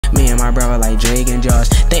Me and my brother like Drake and Josh.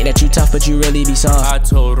 Think that you tough, but you really be soft. I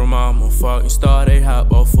told them I'm a fucking star. They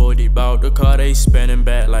hop off 40 bout the car. They spinning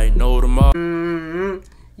back like no tomorrow.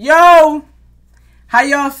 Yo, how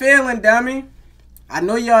y'all feeling, dummy? I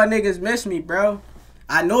know y'all niggas miss me, bro.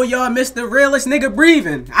 I know y'all miss the realest nigga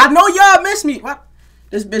breathing. I know y'all miss me. What?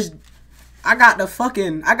 This bitch, I got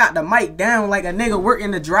the mic down like a nigga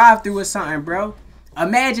working the drive-thru or something, bro.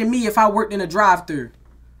 Imagine me if I worked in a drive-thru.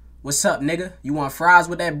 What's up, nigga? You want fries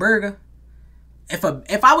with that burger? If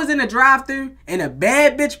I was in a drive-thru and a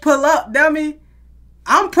bad bitch pull up, dummy,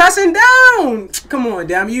 I'm pressing down. Come on,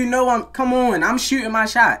 dummy. You know I'm shooting my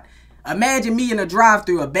shot. Imagine me in a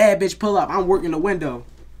drive-thru, a bad bitch pull up. I'm working the window.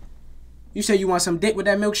 You say you want some dick with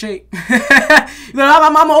that milkshake? I'm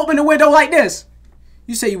gonna open the window like this.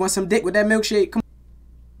 You say you want some dick with that milkshake? Come on.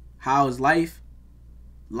 How's life?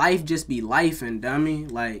 Life just be lifing, dummy.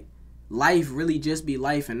 Like, life really just be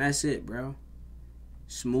life, and that's it, bro.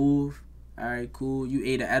 Smooth. Alright, cool. You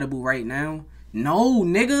ate an edible right now? No,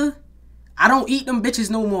 nigga. I don't eat them bitches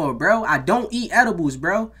no more, bro. I don't eat edibles,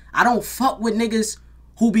 bro. I don't fuck with niggas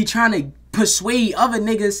who be trying to persuade other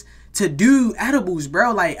niggas to do edibles,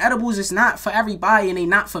 bro. Like, edibles is not for everybody and they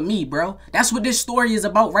not for me, bro. That's what this story is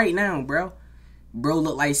about right now, bro. Bro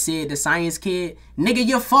look like Sid the Science Kid. Nigga,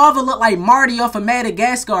 your father look like Marty off of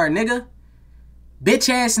Madagascar, nigga. Bitch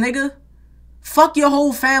ass nigga. Fuck your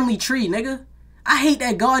whole family tree, nigga. I hate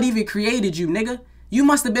that God even created you, nigga. You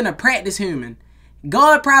must have been a practice human.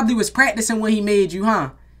 God probably was practicing when he made you,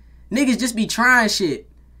 huh? Niggas just be trying shit.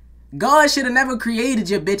 God should have never created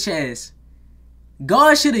your bitch ass.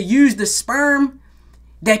 God should have used the sperm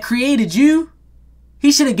that created you.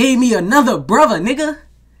 He should have gave me another brother, nigga.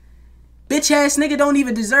 Bitch ass nigga don't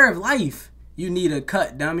even deserve life. You need a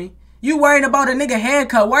cut, dummy. You worried about a nigga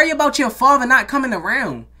haircut. Worry about your father not coming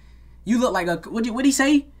around. You look like a... What'd he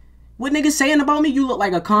say? What nigga saying about me? You look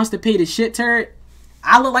like a constipated shit turd.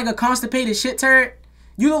 I look like a constipated shit turd.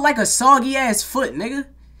 You look like a soggy ass foot, nigga.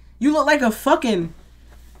 You look like a fucking...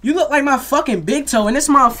 You look like my fucking big toe, and this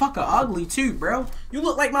motherfucker ugly too, bro. You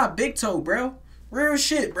look like my big toe, bro. Real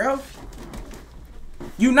shit, bro.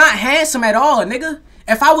 You not handsome at all, nigga.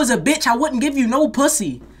 If I was a bitch, I wouldn't give you no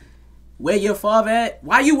pussy. Where your father at?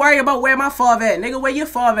 Why you worry about where my father at, nigga? Where your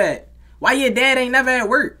father at? Why your dad ain't never at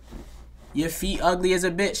work? Your feet ugly as a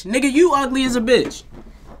bitch. Nigga, you ugly as a bitch.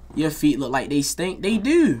 Your feet look like they stink. They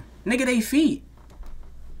do. Nigga, they feet.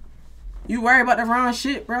 You worry about the wrong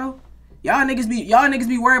shit, bro. Y'all niggas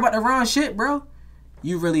be worried about the wrong shit, bro.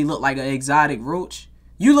 You really look like an exotic roach.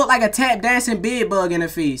 You look like a tap dancing bed bug in the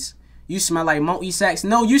face. You smell like monkey sex.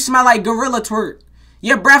 No, you smell like gorilla twerk.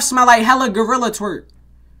 Your breath smell like hella gorilla twerk.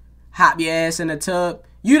 Hop your ass in the tub.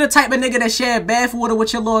 You the type of nigga that share bath water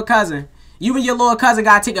with your little cousin. You and your little cousin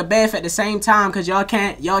gotta take a bath at the same time cause y'all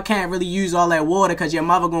can't really use all that water cause your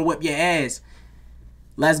mother gonna whip your ass.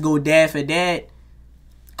 Let's go dad for dad.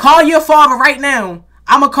 Call your father right now.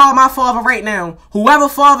 I'ma call my father right now. Whoever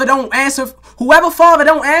father don't answer,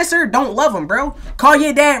 don't love him, bro. Call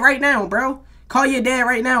your dad right now, bro. Call your dad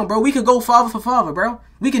right now, bro. We could go father for father, bro.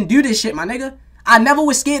 We can do this shit, my nigga. I never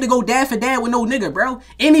was scared to go dad for dad with no nigga, bro.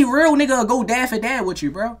 Any real nigga will go dad for dad with you,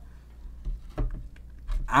 bro.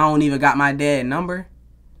 I don't even got my dad number.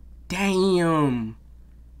 Damn.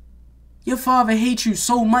 Your father hates you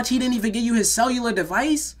so much he didn't even give you his cellular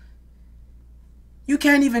device? You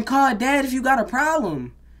can't even call dad if you got a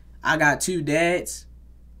problem. I got 2 dads.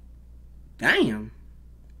 Damn.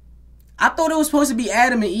 I thought it was supposed to be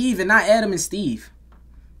Adam and Eve and not Adam and Steve.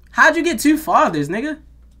 How'd you get 2 fathers, nigga?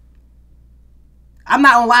 I'm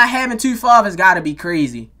not gonna lie, having 2 fathers gotta be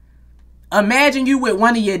crazy. Imagine you with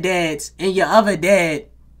one of your dads and your other dad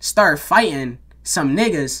start fighting some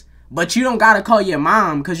niggas, but you don't gotta call your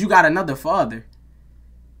mom because you got another father.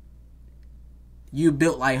 You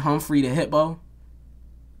built like Humphrey the Hippo.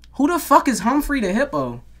 Who the fuck is Humphrey the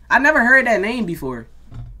Hippo? I never heard that name before.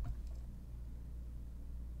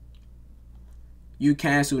 You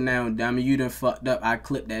cancel now, dummy. You done fucked up. I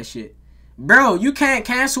clipped that shit. Bro, you can't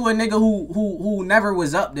cancel a nigga who never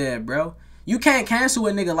was up there, bro. You can't cancel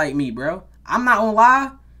a nigga like me, bro. I'm not gonna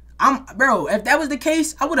lie. Bro, if that was the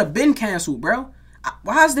case, I would have been canceled, bro.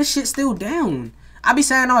 Why is this shit still down? I be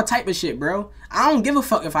saying all type of shit, bro. I don't give a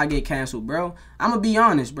fuck if I get canceled, bro. I'ma be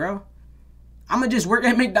honest, bro. I'ma just work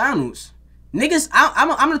at McDonald's. Niggas,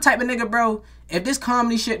 I'm the type of nigga, bro. If this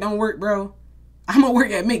comedy shit don't work, bro, I'ma work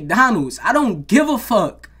at McDonald's. I don't give a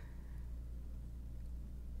fuck.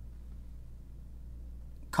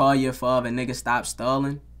 Call your father, nigga, stop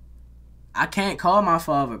stalling. I can't call my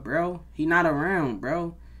father, bro. He not around,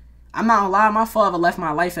 bro. I'm not gonna lie, my father left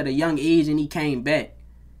my life at a young age and he came back.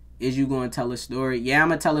 Is you gonna tell a story? Yeah, I'm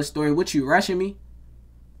gonna tell a story. What, you rushing me?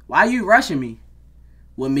 Why you rushing me?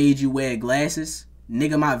 What made you wear glasses?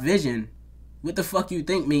 Nigga, my vision. What the fuck you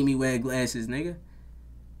think made me wear glasses, nigga?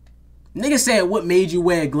 Nigga said, what made you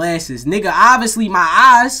wear glasses? Nigga, obviously my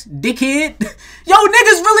eyes, dickhead. Yo,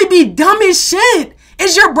 niggas really be dumb as shit.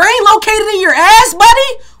 Is your brain located in your ass,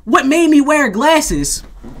 buddy? What made me wear glasses?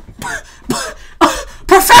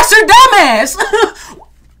 Professor Dumbass.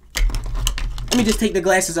 Let me just take the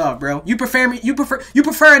glasses off, bro. You prefer a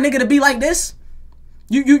nigga to be like this?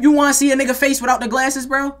 You want to see a nigga face without the glasses,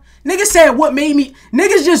 bro? Nigga said, what made me...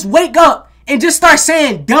 Niggas just wake up and just start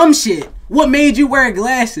saying dumb shit. What made you wear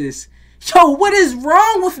glasses? Yo, what is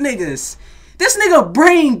wrong with niggas? This nigga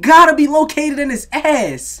brain gotta be located in his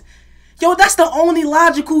ass. Yo, that's the only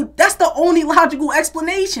logical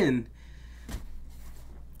explanation.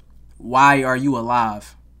 Why are you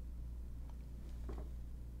alive?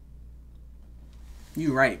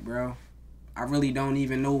 You right, bro. I really don't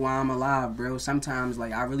even know why I'm alive, bro. Sometimes,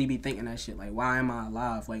 like, I really be thinking that shit. Like, why am I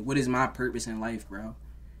alive? Like, what is my purpose in life, bro?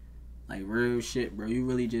 Like, real shit, bro. You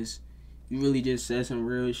really just said some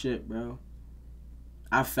real shit, bro.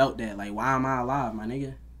 I felt that. Like, why am I alive, my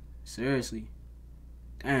nigga? Seriously.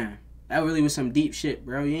 Damn. That really was some deep shit,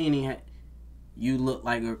 bro. You ain't even had... You look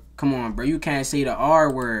like a... Come on, bro. You can't say the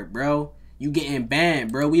R word, bro. You getting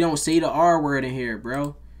banned, bro. We don't say the R word in here,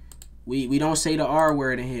 bro. We don't say the R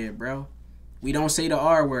word in here, bro. We don't say the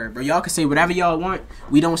R word, bro. Y'all can say whatever y'all want.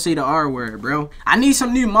 We don't say the R word, bro. I need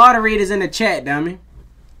some new moderators in the chat, dummy.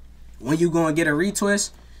 When you gonna get a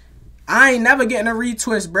retwist? I ain't never getting a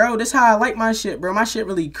retwist, bro. This how I like my shit, bro. My shit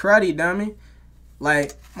really cruddy, dummy.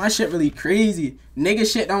 Like, my shit really crazy. Nigga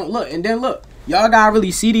shit don't look. And then look, y'all gotta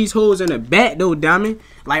really see these hoes in the back, though, dummy.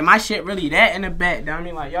 Like, my shit really that in the back,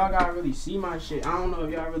 dummy. Like, y'all gotta really see my shit. I don't know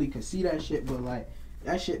if y'all really can see that shit, but, like,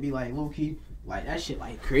 that shit be, like, low-key. Like, that shit,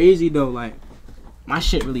 like, crazy, though. Like, my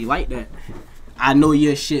shit really like that. I know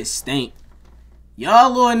your shit stink.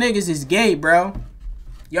 Y'all little niggas is gay, bro.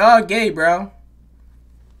 Y'all gay, bro.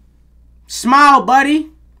 Smile,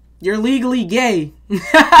 buddy. You're legally gay.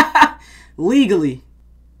 Legally.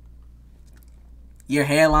 Your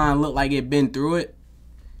hairline look like it been through it.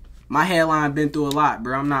 My hairline been through a lot,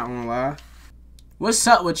 bro. I'm not gonna lie. What's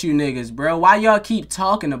up with you niggas, bro? Why y'all keep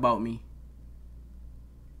talking about me?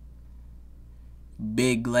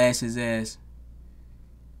 Big glasses ass.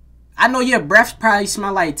 I know your breath probably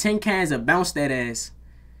smell like 10 cans of Bounce That Ass.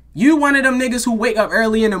 You one of them niggas who wake up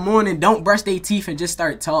early in the morning, don't brush their teeth and just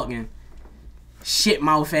start talking. Shit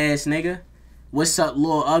mouth ass nigga. What's up,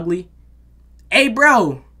 little ugly? Hey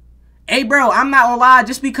bro, I'm not gonna lie,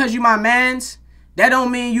 just because you my mans, that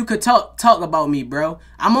don't mean you could talk about me, bro.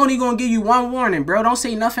 I'm only gonna give you one warning, bro. Don't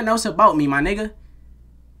say nothing else about me, my nigga.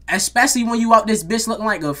 Especially when you out this bitch looking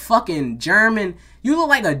like a fucking German. You look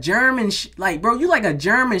like a German, like, bro, you like a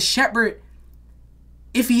German shepherd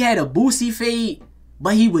if he had a boosie fade,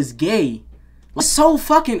 but he was gay. Like, so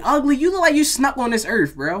fucking ugly. You look like you snuck on this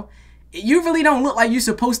earth, bro. You really don't look like you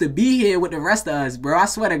supposed to be here with the rest of us, bro. I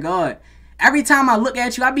swear to God. Every time I look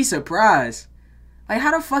at you, I be surprised. Like,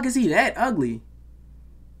 how the fuck is he that ugly?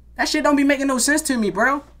 That shit don't be making no sense to me,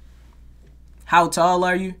 bro. How tall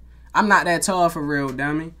are you? I'm not that tall for real,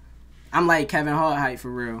 dummy. I'm like Kevin Hart height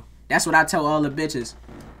for real. That's what I tell all the bitches.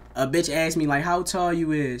 A bitch asks me, like, how tall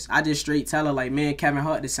you is? I just straight tell her, like, man, Kevin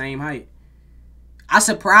Hart the same height. I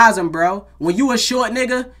surprise them, bro. When you a short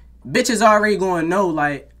nigga, bitches already gonna know,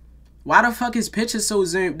 like, why the fuck is pictures so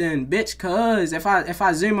zoomed in? Bitch, cuz if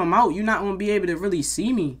I zoom them out, you're not gonna be able to really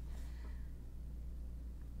see me.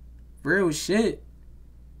 Real shit.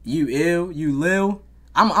 You ill, you lil.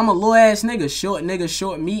 I'm a little ass nigga,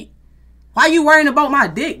 short meat. Why you worrying about my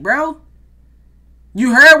dick, bro?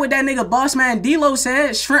 You heard what that nigga boss man D-Lo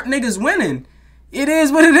said, shrimp niggas winning. It is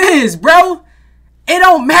what it is, bro. It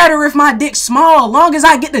don't matter if my dick's small, long as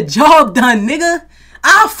I get the job done, nigga.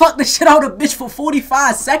 I'll fuck the shit out of a bitch for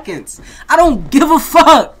 45 seconds. I don't give a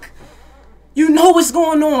fuck. You know what's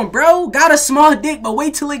going on, bro. Got a small dick, but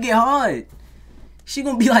wait till it get hard. She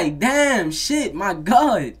gonna be like, damn, shit, my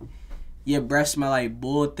God. Your breath smell like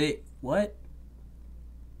bull thick. What?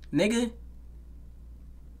 Nigga?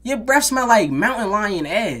 Your breath smell like mountain lion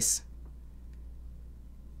ass.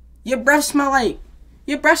 Your breath smell like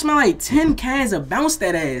 10 cans of Bounce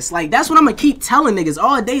That Ass. Like, that's what I'm gonna keep telling niggas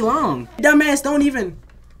all day long. Dumbass don't even...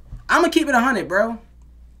 I'm gonna keep it 100, bro.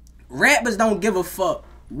 Rappers don't give a fuck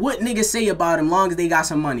what niggas say about them long as they got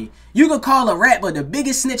some money. You could call a rapper the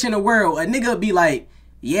biggest snitch in the world. A nigga be like,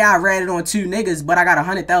 yeah, I ratted on 2 niggas, but I got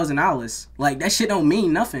 $100,000. Like, that shit don't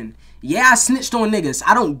mean nothing. Yeah, I snitched on niggas.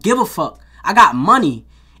 I don't give a fuck. I got money.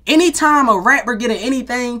 Anytime a rapper getting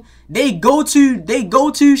anything, they go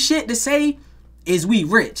to shit to say is we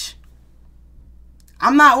rich.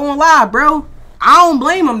 I'm not gonna lie, bro. I don't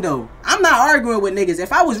blame them, though. I'm not arguing with niggas.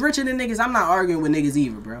 If I was richer than niggas, I'm not arguing with niggas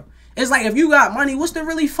either, bro. It's like, if you got money, what's the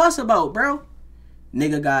really fuss about, bro?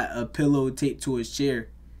 Nigga got a pillow taped to his chair.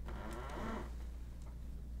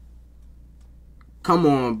 Come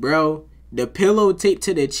on, bro. The pillow taped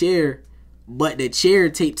to the chair, but the chair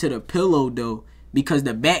taped to the pillow, though. Because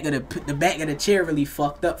the back of the chair really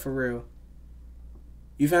fucked up, for real.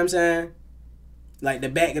 You feel what I'm saying? Like, the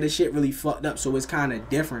back of the shit really fucked up, so it's kind of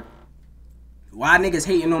different. Why niggas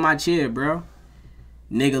hating on my chair, bro?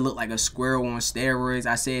 Nigga look like a squirrel on steroids.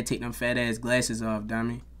 I said take them fat ass glasses off,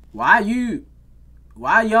 dummy. Why y'all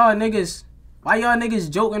niggas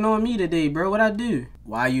joking on me today, bro? What I do?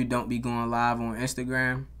 Why you don't be going live on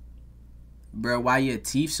Instagram? Bro, why your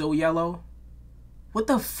teeth so yellow? What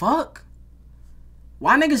the fuck?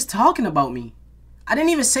 Why niggas talking about me? I didn't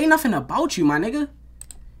even say nothing about you, my nigga.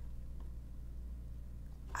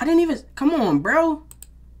 I didn't even... Come on, bro.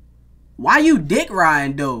 Why you dick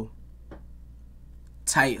riding, though?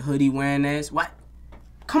 Tight hoodie wearing ass. What?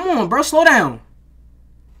 Come on, bro. Slow down.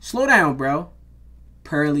 Slow down, bro.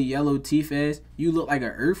 Pearly yellow teeth ass. You look like an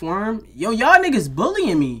earthworm. Yo, y'all niggas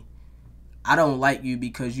bullying me. I don't like you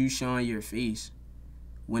because you showing your face.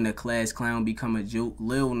 When the class clown become a joke.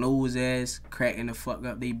 Lil nose ass. Cracking the fuck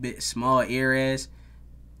up they bit. Small ear ass.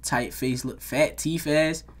 Tight face look. Fat teeth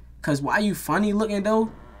ass. Cause why you funny looking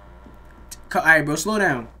though? Alright, bro. Slow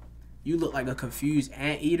down. You look like a confused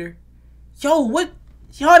anteater. Yo, what?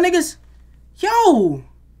 Y'all niggas. Yo,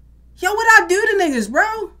 what I do to niggas,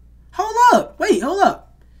 bro? Hold up. Wait, hold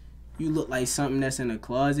up. You look like something that's in a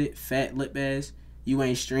closet. Fat lip ass. You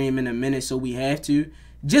ain't stream in a minute, so we have to.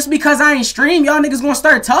 Just because I ain't stream, y'all niggas gonna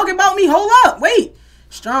start talking about me? Hold up. Wait.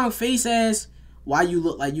 Strong face ass. Why you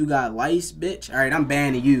look like you got lice, bitch? Alright, I'm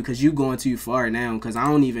banning you because you going too far now. Because I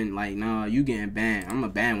don't even, like, nah, you getting banned. I'm gonna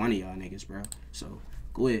ban one of y'all niggas, bro. So,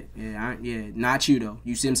 go ahead. Yeah, not you, though.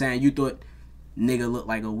 You see what I'm saying? You thought nigga look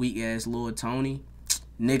like a weak-ass Lil Tony.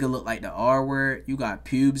 Nigga look like the R word. You got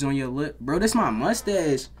pubes on your lip. Bro, this my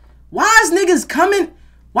mustache. Why is niggas coming?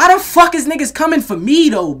 Why the fuck is niggas coming for me,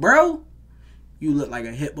 though, bro? You look like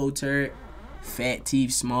a hippo turd. Fat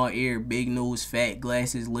teeth, small ear, big nose, fat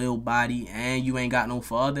glasses, little body, and you ain't got no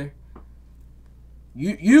father.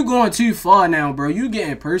 You going too far now, bro. You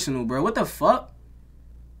getting personal, bro. What the fuck?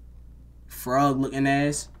 Frog looking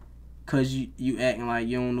ass. Cause you acting like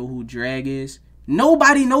you don't know who Drag is.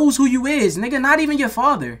 Nobody knows who you is, nigga. Not even your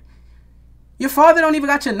father. Your father don't even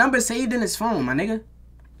got your number saved in his phone, my nigga.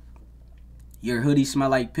 Your hoodie smell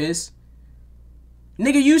like piss.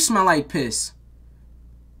 Nigga, you smell like piss.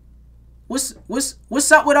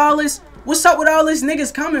 What's up with all this? What's up with all this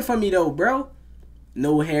niggas coming for me though, bro?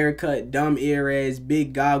 No haircut, dumb ear ass,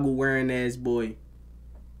 big goggle wearing ass boy.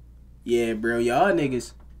 Yeah, bro, y'all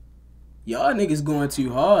niggas going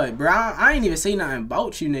too hard, bro. I ain't even say nothing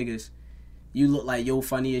about you niggas. You look like yo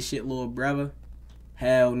funny as shit, little brother.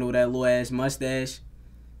 Hell no, that little ass mustache.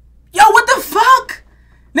 Yo, what the fuck?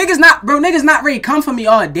 Niggas not ready to come for me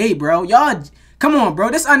all day, bro. Y'all, come on, bro.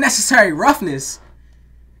 This unnecessary roughness.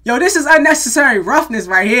 Yo, this is unnecessary roughness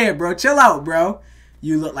right here, bro. Chill out, bro.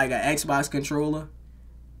 You look like an Xbox controller.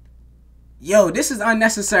 Yo, this is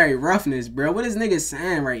unnecessary roughness, bro. What is niggas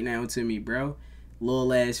saying right now to me, bro?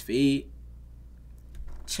 Little ass fade.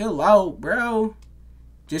 Chill out, bro.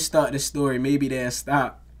 Just start the story. Maybe they'll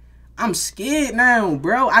stop. I'm scared now,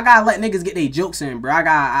 bro. I gotta let niggas get their jokes in, bro.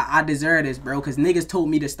 I deserve this, bro. Because niggas told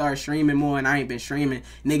me to start streaming more and I ain't been streaming.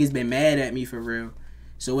 Niggas been mad at me for real.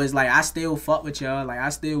 So it's like, I still fuck with y'all. Like, I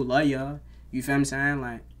still love y'all. You feel what I'm saying?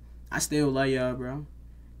 Like, I still love y'all, bro.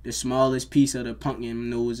 The smallest piece of the pumpkin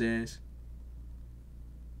nose ass.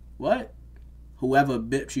 What? Whoever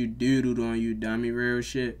bips you doodled on you, dummy. Real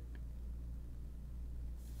shit.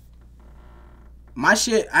 My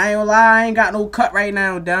shit, I ain't gonna lie, I ain't got no cut right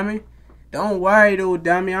now, dummy. Don't worry, though,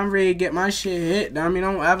 dummy. I'm ready to get my shit hit, dummy.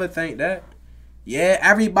 Don't ever think that. Yeah,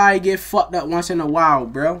 everybody get fucked up once in a while,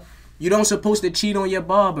 bro. You don't supposed to cheat on your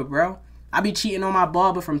barber, bro. I be cheating on my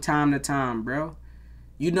barber from time to time, bro.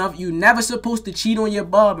 You never supposed to cheat on your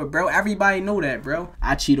barber, bro. Everybody know that, bro.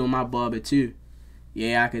 I cheat on my barber, too.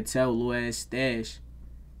 Yeah, I could tell. Little ass stash.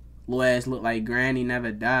 Little ass look like granny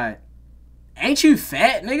never died. Ain't you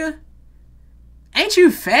fat, nigga? Ain't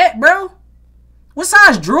you fat, bro? What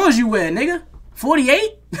size drawers you wear, nigga?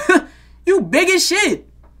 48? You big as shit.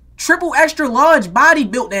 Triple extra large body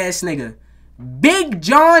built ass nigga. Big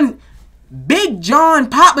John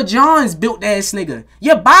Papa John's built ass nigga.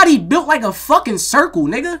 Your body built like a fucking circle,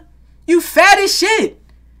 nigga. You fat as shit.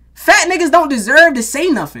 Fat niggas don't deserve to say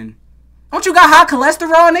nothing. Don't you got high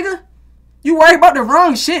cholesterol, nigga? You worry about the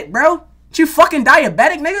wrong shit, bro. You fucking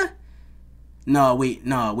diabetic, nigga? No, wait.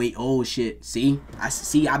 Oh, shit. See?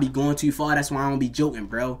 I be going too far. That's why I don't be joking,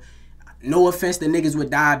 bro. No offense to niggas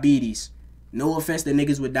with diabetes. No offense to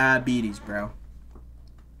niggas with diabetes, bro.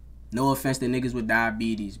 No offense to niggas with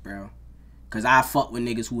diabetes, bro. Cause I fuck with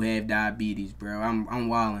niggas who have diabetes, bro. I'm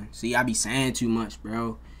wildin'. See, I be saying too much,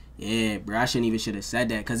 bro. Yeah, bro. I shouldn't even should have said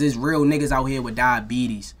that. Cause there's real niggas out here with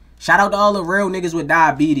diabetes. Shout out to all the real niggas with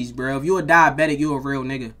diabetes, bro. If you a diabetic, you a real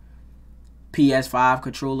nigga. PS5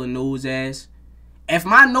 controller nose ass. If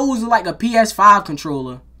my nose look like a PS5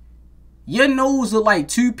 controller, your nose look like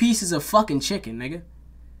 2 pieces of fucking chicken, nigga.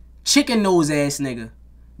 Chicken nose ass nigga.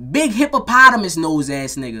 Big hippopotamus nose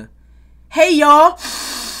ass nigga. Hey, y'all.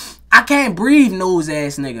 I can't breathe nose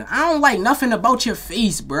ass nigga. I don't like nothing about your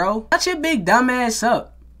face, bro. Shut your big dumb ass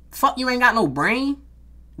up. Fuck, you ain't got no brain?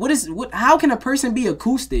 How can a person be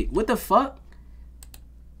acoustic? What the fuck?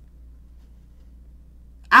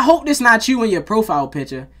 I hope this not you in your profile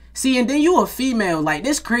picture. See, and then you a female. Like,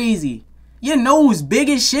 this crazy. Your nose big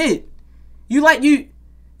as shit. You like you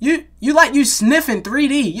sniffing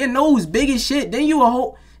 3D. Your nose big as shit. Then you a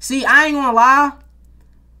whole... See, I ain't gonna lie.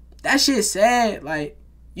 That shit sad. Like,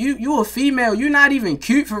 you a female. You not even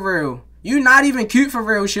cute for real. You not even cute for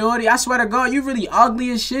real, shorty. I swear to God, you really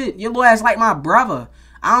ugly as shit. Your little ass like my brother.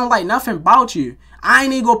 I don't like nothing about you. I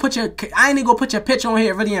ain't even gonna put your picture on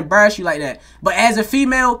here and really embarrass you like that. But as a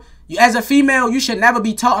female, you should never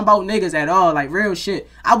be talking about niggas at all. Like, real shit.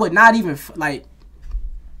 I would not even, like,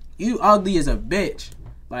 you ugly as a bitch.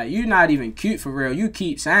 Like, you not even cute for real. You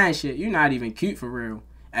keep saying shit. You not even cute for real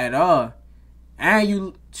at all. And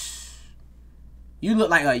you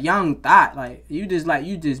look like a young thought. Like, you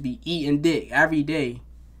just be eating dick every day.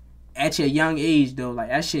 At your young age, though. Like,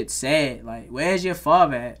 that shit's sad. Like, where's your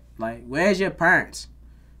father at? Like, where's your parents?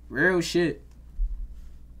 Real shit.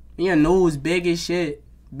 Your nose big as shit.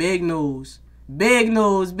 Big nose. Big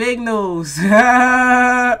nose. Big nose. It's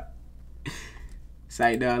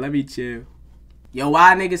like, nah, let me chill. Yo,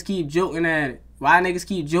 why niggas keep joking at it? Why niggas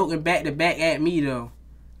keep joking back to back at me, though?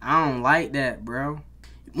 I don't like that, bro.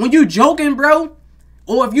 When you joking, bro,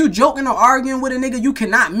 or if you joking or arguing with a nigga, you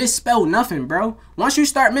cannot misspell nothing, bro. Once you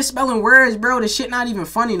start misspelling words, bro, the shit not even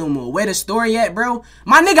funny no more. Where the story at, bro?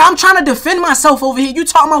 My nigga, I'm trying to defend myself over here. You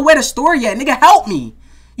talking about where the story at? Nigga, help me.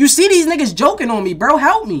 You see these niggas joking on me, bro.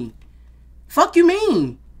 Help me. Fuck you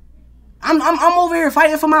mean? I'm over here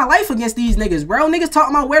fighting for my life against these niggas, bro. Niggas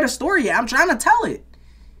talking about where the story at. I'm trying to tell it.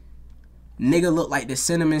 Nigga look like the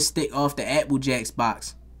cinnamon stick off the Apple Jacks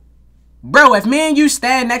box. Bro, if me and you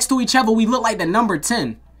stand next to each other, we look like the number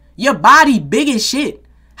 10. Your body big as shit.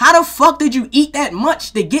 How the fuck did you eat that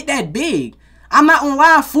much to get that big? I'm not gonna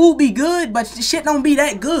lie, food be good, but the shit don't be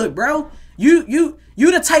that good, bro. You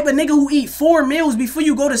the type of nigga who eat 4 meals before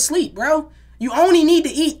you go to sleep, bro. You only need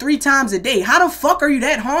to eat 3 times a day. How the fuck are you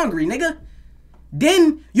that hungry, nigga?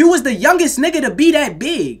 Then you was the youngest nigga to be that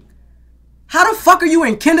big. How the fuck are you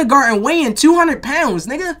in kindergarten weighing 200 pounds,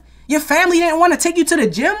 nigga? Your family didn't want to take you to the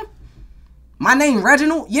gym? My name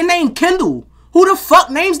Reginald. Your name Kendall. Who the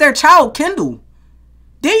fuck names their child Kendall?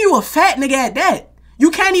 Then you a fat nigga at that.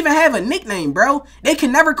 You can't even have a nickname, bro. They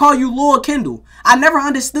can never call you Lil Kendall. I never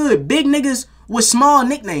understood big niggas with small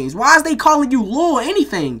nicknames. Why is they calling you Lil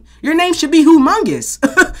anything? Your name should be humongous.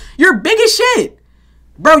 You're big as shit.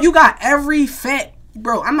 Bro, you got every fat...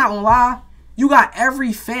 Bro, I'm not gonna lie. You got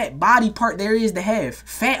every fat body part there is to have.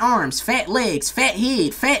 Fat arms, fat legs, fat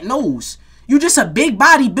head, fat nose. You just a big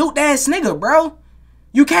body built ass nigga, bro.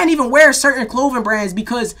 You can't even wear certain clothing brands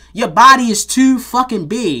because your body is too fucking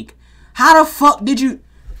big. How the fuck did you...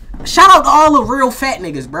 Shout out to all the real fat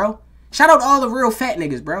niggas, bro. Shout out to all the real fat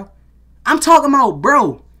niggas, bro. I'm talking about,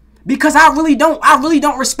 bro. Because I really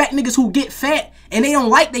don't respect niggas who get fat and they don't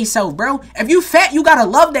like theyself, bro. If you fat, you gotta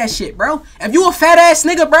love that shit, bro. If you a fat ass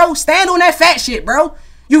nigga, bro, stand on that fat shit, bro.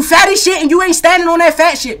 You fat as shit and you ain't standing on that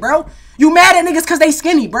fat shit, bro. You mad at niggas cause they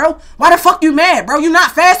skinny, bro. Why the fuck you mad, bro? You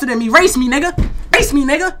not faster than me. Race me, nigga. Race me,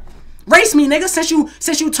 nigga. Race me, nigga.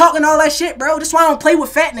 Since you talking all that shit, bro. That's why I don't play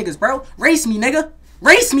with fat niggas, bro. Race me, nigga.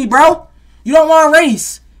 Race me, bro. You don't want to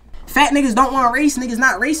race. Fat niggas don't want to race. Niggas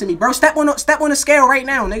not racing me, bro. Step on the scale right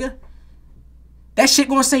now, nigga. That shit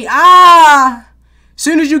gonna say, ah.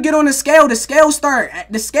 Soon as you get on the scale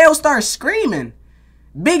start screaming.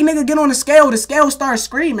 Big nigga get on the scale start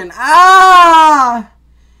screaming. Ah.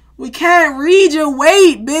 We can't read your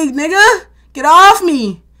weight, big nigga. Get off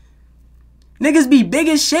me. Niggas be big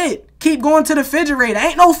as shit. Keep going to the refrigerator.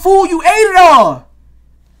 Ain't no food. You ate it all.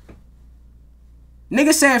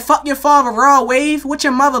 Nigga said, fuck your father, Raw Wave. With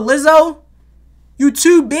your mother, Lizzo. You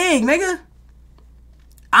too big, nigga.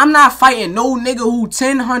 I'm not fighting no nigga who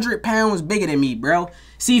 100 pounds bigger than me, bro.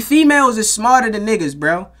 See, females is smarter than niggas,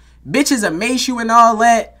 bro. Bitches amaze you and all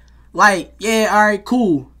that. Like, yeah, alright,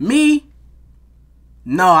 cool. Me?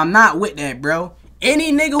 No, I'm not with that, bro.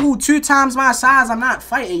 Any nigga who 2 times my size, I'm not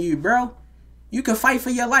fighting you, bro. You can fight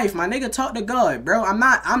for your life, my nigga. Talk to God, bro. I'm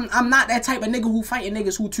not that type of nigga who fighting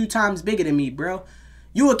niggas who 2 times bigger than me, bro.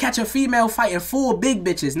 You will catch a female fighting 4 big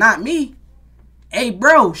bitches, not me. Hey,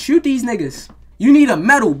 bro, shoot these niggas. You need a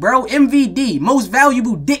medal, bro. MVD, most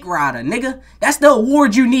valuable dick rider, nigga. That's the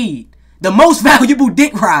award you need. The most valuable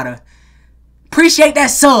dick rider. Appreciate that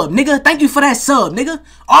sub, nigga. Thank you for that sub, nigga.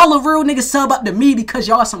 All the real niggas sub up to me because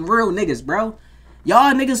y'all some real niggas, bro.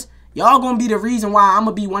 Y'all niggas, y'all gonna be the reason why I'm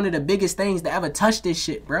gonna be one of the biggest things to ever touch this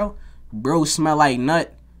shit, bro. Bro smell like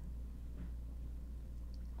nut.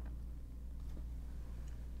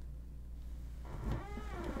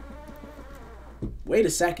 Wait a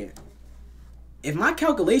second. If my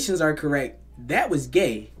calculations are correct, that was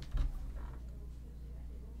gay.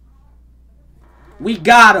 We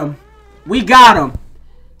got him. We got him.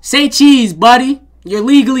 Say cheese, buddy. You're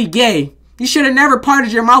legally gay. You should have never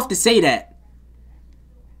parted your mouth to say that.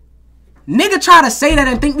 Nigga try to say that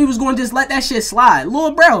and think we was going to just let that shit slide.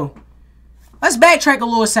 Lil' bro. Let's backtrack a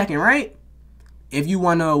little second, right? If you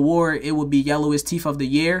won an award, it would be Yellowest Teeth of the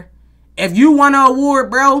Year. If you won an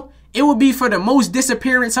award, bro, it would be for the most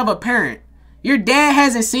disappearance of a parent. Your dad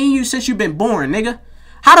hasn't seen you since you've been born, nigga.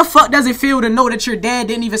 How the fuck does it feel to know that your dad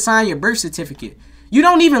didn't even sign your birth certificate? You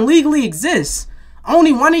don't even legally exist.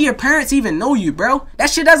 Only one of your parents even know you, bro.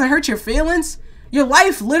 That shit doesn't hurt your feelings. Your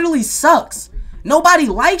life literally sucks. Nobody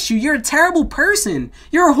likes you. You're a terrible person.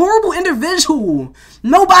 You're a horrible individual.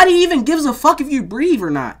 Nobody even gives a fuck if you breathe or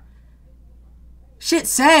not. Shit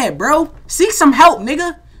sad, bro. Seek some help,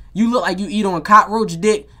 nigga. You look like you eat on cockroach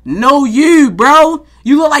dick. No, you, bro.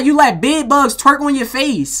 You look like you let bed bugs twerk on your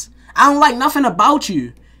face. I don't like nothing about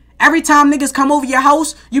you. Every time niggas come over your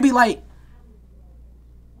house, you be like,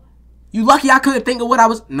 you lucky I couldn't think of what I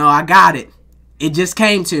was. No, I got it. It just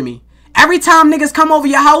came to me. Every time niggas come over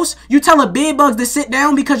your house, you tell a bed bugs to sit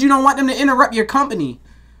down because you don't want them to interrupt your company.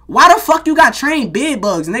 Why the fuck you got trained bed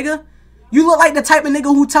bugs, nigga? You look like the type of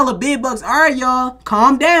nigga who tell a bed bugs, alright, y'all,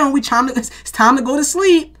 calm down. It's time to go to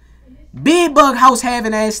sleep. Bed bug house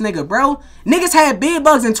having ass nigga, bro. Niggas had bed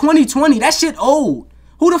bugs in 2020. That shit old.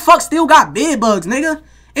 Who the fuck still got bed bugs, nigga?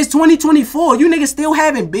 It's 2024. You niggas still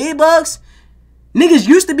having bed bugs? Niggas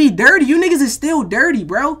used to be dirty. You niggas is still dirty,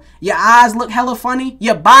 bro. Your eyes look hella funny.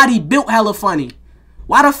 Your body built hella funny.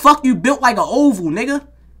 Why the fuck you built like an oval, nigga?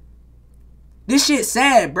 This shit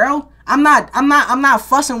sad, bro. I'm not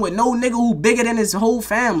fussing with no nigga who bigger than his whole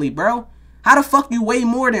family, bro. How the fuck you weigh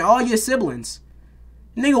more than all your siblings?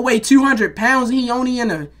 Nigga weigh 200 pounds and he only in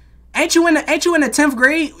the... Ain't you in the 10th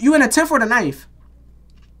grade? You in the 10th or the 9th?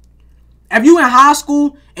 If you in high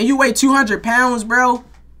school and you weigh 200 pounds, bro,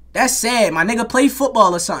 that's sad. My nigga, play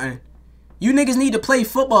football or something. You niggas need to play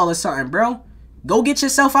football or something, bro. Go get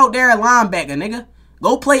yourself out there a linebacker, nigga.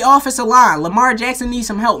 Go play offensive line. Lamar Jackson needs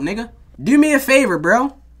some help, nigga. Do me a favor,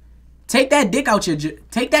 bro. Take that dick out your jaw,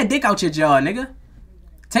 nigga.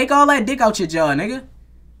 Take all that dick out your jaw, nigga.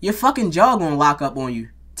 Your fucking jaw gonna lock up on you.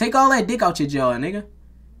 Take all that dick out your jaw, nigga.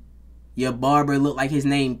 Your barber look like his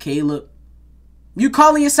name Caleb. You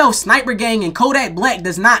calling yourself Sniper Gang and Kodak Black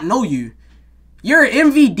does not know you. You're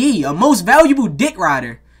an MVD, a most valuable dick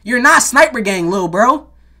rider. You're not Sniper Gang, lil' bro.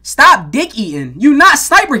 Stop dick eating. You not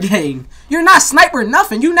Sniper Gang. You're not Sniper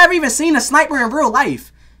nothing. You never even seen a sniper in real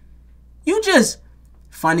life. You just...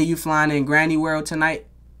 Funny you flying in Granny World tonight?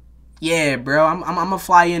 Yeah, bro. I'm gonna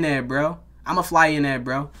fly in there, bro.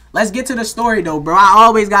 Let's get to the story, though, bro. I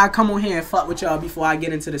always gotta come on here and fuck with y'all before I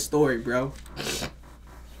get into the story, bro.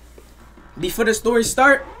 Before the story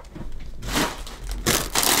start,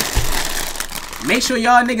 make sure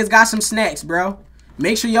y'all niggas got some snacks, bro.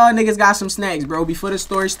 Before the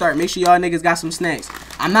story start, make sure y'all niggas got some snacks.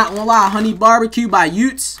 I'm not gonna lie, Honey Barbecue by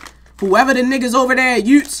Utes. Whoever the niggas over there at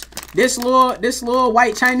Utes, this little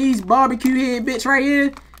white Chinese barbecue head bitch right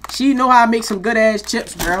here, she know how to make some good ass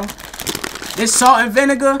chips, bro. This salt and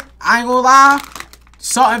vinegar, I ain't gonna lie,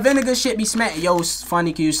 salt and vinegar shit be smacking. Yo,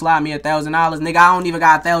 Funny, can you slide me $1,000? Nigga, I don't even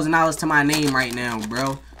got $1,000 to my name right now,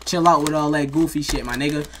 bro. Chill out with all that goofy shit, my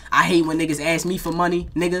nigga. I hate when niggas ask me for money,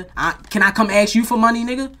 nigga. Can I come ask you for money,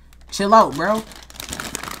 nigga? Chill out, bro.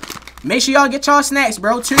 Make sure y'all get y'all snacks,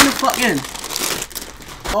 bro. Tune the fuck in.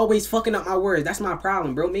 Always fucking up my words. That's my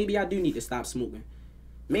problem, bro. Maybe I do need to stop smoking.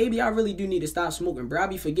 Maybe I really do need to stop smoking, bro. I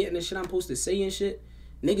be forgetting the shit I'm supposed to say and shit.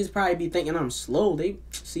 Niggas probably be thinking I'm slow. They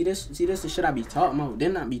see this the shit I be talking about.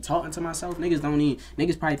 Then I be talking to myself.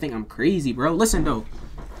 Niggas probably think I'm crazy, bro. Listen though.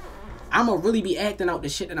 I'ma really be acting out the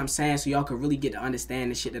shit that I'm saying so y'all can really get to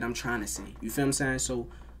understand the shit that I'm trying to say. You feel what I'm saying? So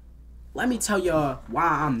let me tell y'all why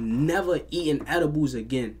I'm never eating edibles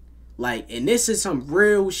again. Like, and this is some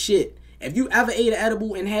real shit. If you ever ate an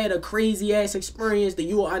edible and had a crazy ass experience, then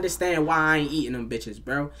you will understand why I ain't eating them bitches,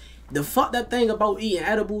 bro. The fucked up thing about eating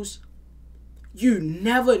edibles, you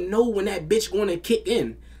never know when that bitch gonna kick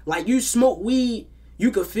in. Like, you smoke weed,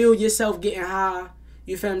 you could feel yourself getting high.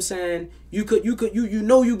 You feel what I'm saying? You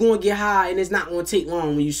know you gonna get high and it's not gonna take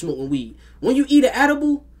long when you smoking weed. When you eat an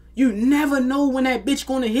edible, you never know when that bitch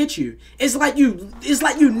gonna hit you. It's like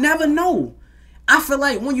you never know. I feel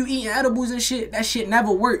like when you eating edibles and shit, that shit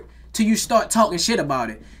never work till you start talking shit about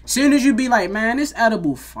it. Soon as you be like, man, this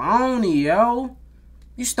edible phony, yo.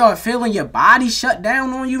 You start feeling your body shut down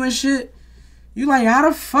on you and shit. You like, how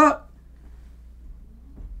the fuck?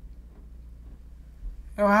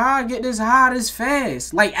 Yo, how I get this high this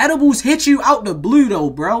fast? Like, edibles hit you out the blue though,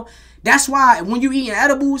 bro. That's why when you eating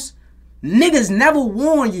edibles, niggas never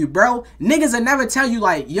warn you, bro. Niggas will never tell you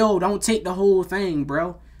like, yo, don't take the whole thing,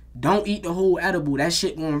 bro. Don't eat the whole edible. That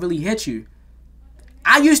shit gonna really hit you.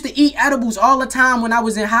 I used to eat edibles all the time when I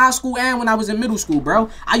was in high school and when I was in middle school, bro.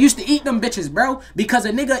 I used to eat them bitches, bro. Because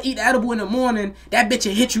a nigga eat edible in the morning, that bitch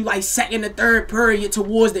will hit you like second or third period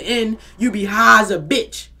towards the end. You be high as a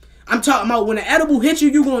bitch. I'm talking about when an edible hit you,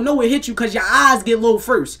 you gonna know it hit you because your eyes get low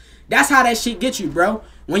first. That's how that shit get you, bro.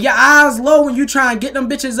 When your eyes low and you try and get them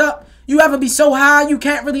bitches up, you ever be so high you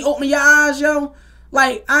can't really open your eyes, yo?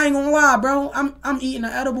 Like, I ain't gonna lie, bro. I'm eating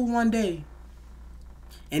an edible one day.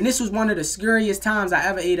 And this was one of the scariest times I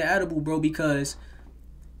ever ate an edible, bro, because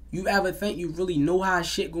you ever think you really know how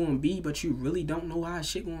shit gonna be, but you really don't know how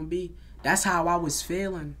shit gonna be? That's how I was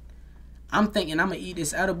feeling. I'm thinking I'm gonna eat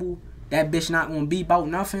this edible. That bitch not gonna be about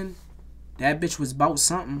nothing. That bitch was about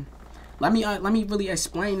something. Let me really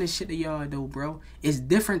explain this shit to y'all, though, bro. It's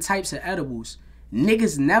different types of edibles.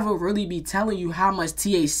 Niggas never really be telling you how much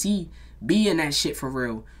THC be in that shit for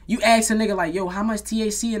real. You ask a nigga like, yo, how much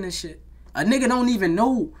THC in this shit? A nigga don't even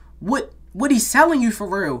know what he's selling you for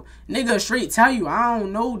real. Nigga straight tell you, I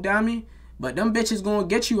don't know, dummy. But them bitches gonna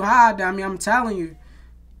get you high, dummy, I'm telling you.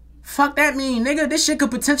 Fuck that mean, nigga. This shit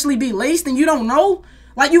could potentially be laced and you don't know?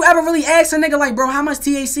 Like, you ever really ask a nigga like, bro, how much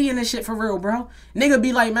THC in this shit for real, bro? Nigga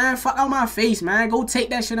be like, man, fuck out my face, man. Go take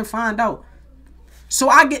that shit and find out. So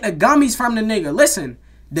I get the gummies from the nigga. Listen,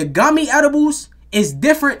 the gummy edibles is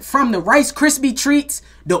different from the Rice Krispie treats,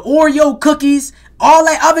 the Oreo cookies, all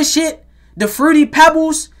that other shit. The Fruity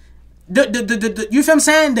Pebbles, you feel what I'm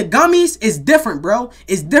saying? The gummies is different, bro.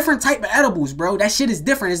 It's different type of edibles, bro. That shit is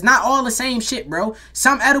different. It's not all the same shit, bro.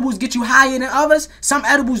 Some edibles get you higher than others. Some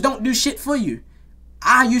edibles don't do shit for you.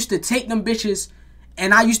 I used to take them bitches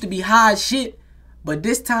and I used to be high as shit. But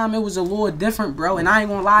this time it was a little different, bro. And I ain't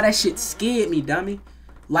gonna lie, that shit scared me, dummy.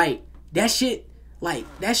 Like, that shit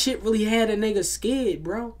really had a nigga scared,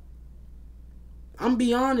 bro. I'm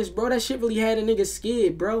be honest, bro. That shit really had a nigga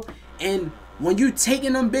scared, bro. And when you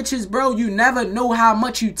taking them bitches, bro, you never know how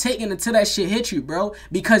much you taking until that shit hit you, bro.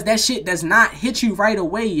 Because that shit does not hit you right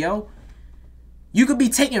away, yo. You could be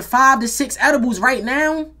taking 5 to 6 edibles right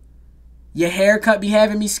now. Your haircut be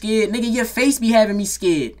having me scared. Nigga, your face be having me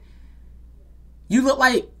scared. You look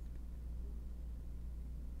like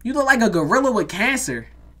a gorilla with cancer.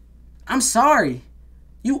 I'm sorry.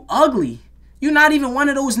 You ugly. You're not even one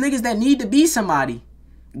of those niggas that need to be somebody.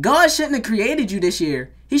 God shouldn't have created you this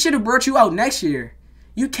year. He should have brought you out next year.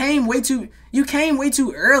 You came way too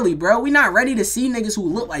early, bro. We not ready to see niggas who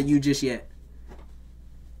look like you just yet.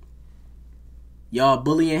 Y'all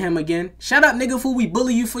bullying him again? Shut up, nigga, fool. We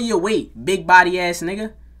bully you for your weight. Big body ass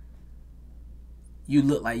nigga. You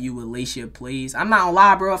look like you would lace your plays. I'm not gonna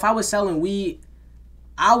lie, bro. If I was selling weed,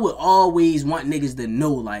 I would always want niggas to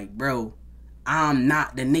know, like, bro, I'm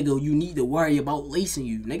not the nigga you need to worry about lacing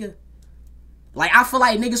you, nigga. Like, I feel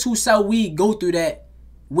like niggas who sell weed go through that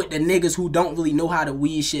with the niggas who don't really know how the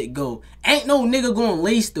weed shit go. Ain't no nigga gonna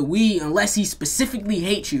lace the weed unless he specifically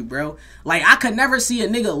hates you, bro. Like, I could never see a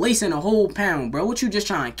nigga lacing a whole pound, bro. What, you just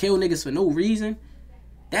trying to kill niggas for no reason?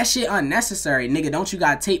 That shit unnecessary, nigga. Don't you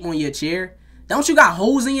got tape on your chair? Don't you got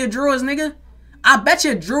holes in your drawers, nigga? I bet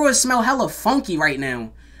your drawers smell hella funky right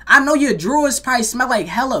now. I know your drawers probably smell like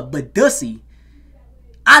hella badussy.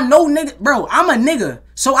 I know, nigga, bro, I'm a nigga,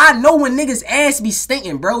 so I know when niggas' ass be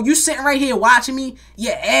stinking, bro. You sitting right here watching me,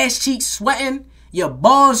 your ass cheeks sweating, your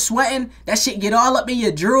balls sweating, that shit get all up in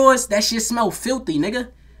your drawers, that shit smell filthy,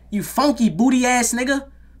 nigga. You funky booty ass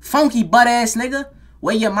nigga, funky butt ass nigga.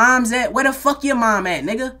 Where your mom's at? Where the fuck your mom at,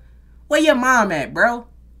 nigga? Where your mom at, bro?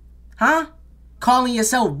 Huh? Calling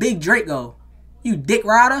yourself Big Draco. You dick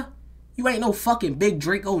rider? You ain't no fucking Big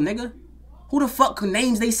Draco, nigga. Who the fuck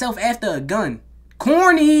names they self after a gun?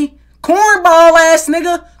 Corny, cornball ass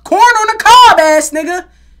nigga, corn on the cob ass nigga.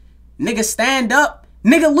 Nigga, stand up.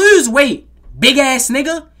 Nigga, lose weight. Big ass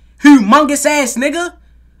nigga. Humongous ass nigga.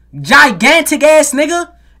 Gigantic ass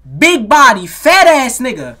nigga. Big body. Fat ass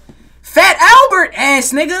nigga. Fat Albert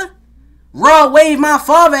ass nigga. Raw Wave my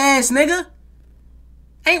father ass nigga.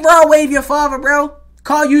 Ain't Raw Wave your father, bro.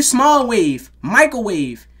 Call you Small Wave.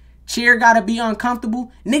 Microwave. Cheer gotta be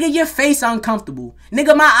uncomfortable. Nigga, your face uncomfortable.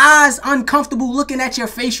 Nigga, my eyes uncomfortable looking at your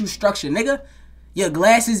facial structure, nigga. Your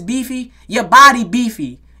glasses beefy. Your body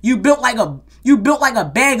beefy. You built like a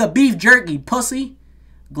bag of beef jerky, pussy.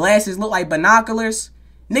 Glasses look like binoculars.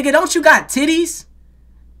 Nigga, don't you got titties?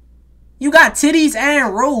 You got titties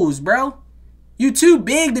and rolls, bro. You too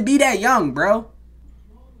big to be that young, bro.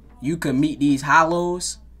 You could meet these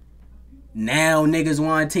hollows. Now niggas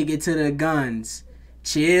want to take it to the guns.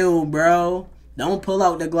 Chill, bro. Don't pull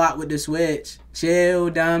out the Glock with the switch. Chill,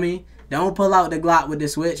 dummy. Don't pull out the Glock with the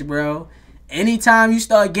switch, bro. Anytime you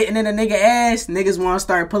start getting in a nigga ass, niggas want to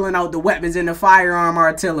start pulling out the weapons in the firearm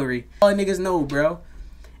artillery. All niggas know, bro.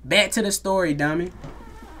 Back to the story, dummy.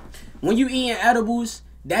 When you eating edibles,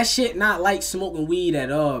 that shit not like smoking weed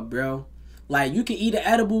at all, bro. Like, you can eat an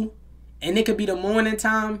edible, and it could be the morning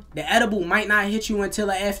time. The edible might not hit you until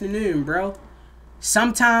the afternoon, bro.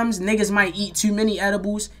 Sometimes niggas might eat too many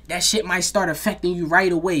edibles. That shit might start affecting you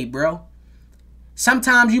right away, bro.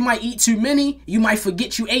 Sometimes you might eat too many. You might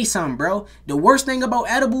forget you ate some, bro. The worst thing about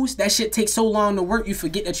edibles, that shit takes so long to work, you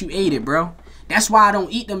forget that you ate it, bro. That's why I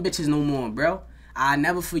don't eat them bitches no more, bro. I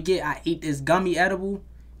never forget I ate this gummy edible.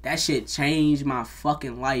 That shit changed my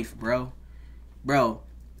fucking life, bro. Bro,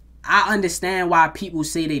 I understand why people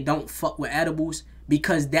say they don't fuck with edibles.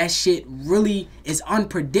 Because that shit really is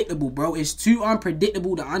unpredictable, bro. It's too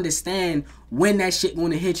unpredictable to understand when that shit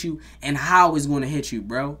gonna hit you and how it's gonna hit you,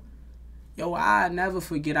 bro. Yo, I never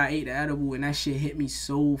forget I ate the edible and that shit hit me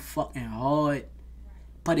so fucking hard.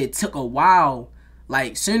 But it took a while.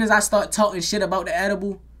 Like, soon as I start talking shit about the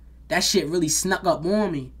edible, that shit really snuck up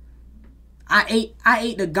on me. I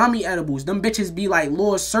ate the gummy edibles. Them bitches be like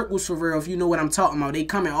little circles for real, if you know what I'm talking about. They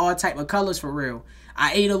come in all type of colors for real.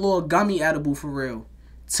 I ate a little gummy edible for real.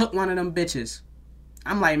 Took one of them bitches.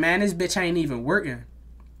 I'm like, man, this bitch ain't even working.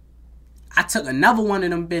 I took another one of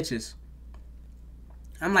them bitches.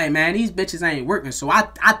 I'm like, man, these bitches ain't working. So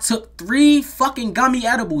I took 3 fucking gummy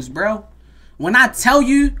edibles, bro. When I tell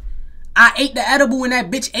you I ate the edible and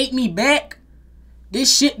that bitch ate me back,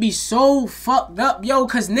 this shit be so fucked up, yo.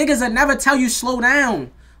 Cause niggas will never tell you slow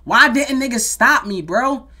down. Why didn't niggas stop me,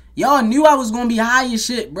 bro? Y'all knew I was gonna be high as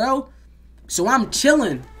shit, bro. So I'm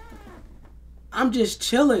chilling. I'm just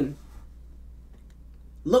chilling.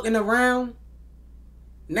 Looking around.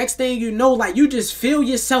 Next thing you know, like, you just feel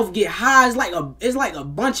yourself get high. It's like a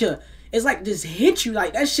bunch of, it's like just hit you.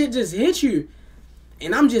 Like, that shit just hit you.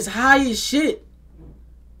 And I'm just high as shit.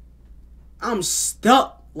 I'm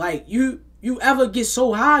stuck. Like, you ever get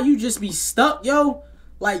so high, you just be stuck, yo?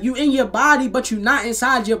 Like, you in your body, but you not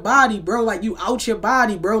inside your body, bro. Like, you out your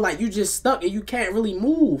body, bro. Like, you just stuck and you can't really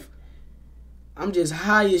move. I'm just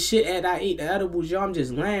high as shit after I ate the edibles, y'all. I'm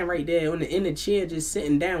just laying right there in the chair, just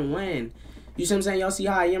sitting down, laying. You see what I'm saying? Y'all see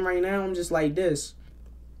how I am right now? I'm just like this.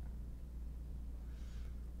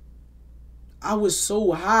 I was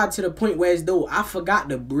so high to the point where as though I forgot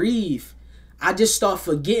to breathe. I just start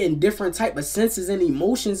forgetting different type of senses and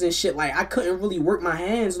emotions and shit. Like, I couldn't really work my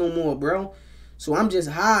hands no more, bro. So I'm just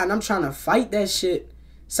high and I'm trying to fight that shit.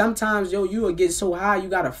 Sometimes, yo, you will get so high you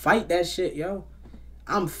gotta fight that shit, yo.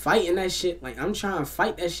 I'm fighting that shit. Like, I'm trying to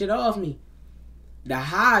fight that shit off me. The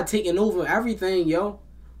high taking over everything, yo.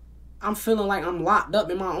 I'm feeling like I'm locked up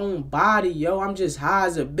in my own body, yo. I'm just high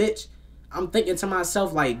as a bitch. I'm thinking to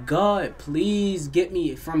myself, like, God, please get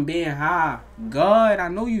me from being high. God, I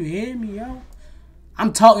know you hear me, yo.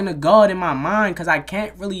 I'm talking to God in my mind because I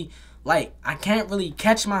can't really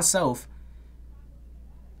catch myself.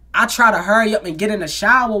 I try to hurry up and get in the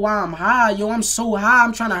shower while I'm high, yo. I'm so high,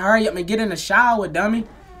 I'm trying to hurry up and get in the shower, dummy.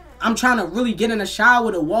 I'm trying to really get in the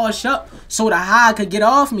shower to wash up so the high could get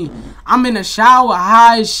off me. I'm in the shower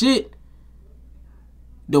high as shit.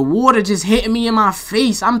 The water just hitting me in my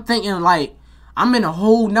face. I'm thinking like I'm in a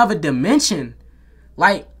whole nother dimension.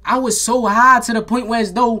 Like, I was so high to the point where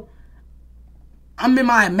as though I'm in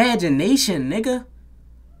my imagination, nigga.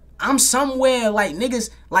 I'm somewhere like niggas,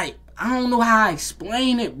 like, I don't know how I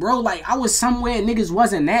explain it, bro. Like, I was somewhere niggas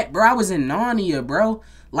wasn't at, bro. I was in Narnia, bro.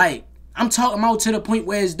 Like, I'm talking about to the point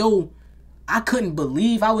where as though I couldn't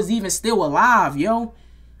believe I was even still alive, yo.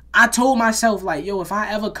 I told myself, like, yo, if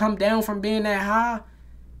I ever come down from being that high,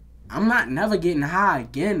 I'm not never getting high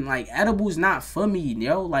again. Like, edibles not for me,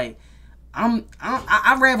 yo. Like,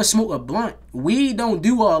 I'd rather smoke a blunt. Weed don't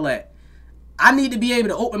do all that. I need to be able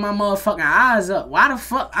to open my motherfucking eyes up. Why the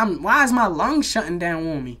fuck? Why is my lungs shutting down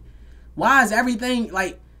on me? Why is everything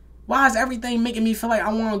making me feel like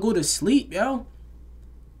I want to go to sleep, yo?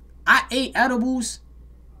 I ate edibles,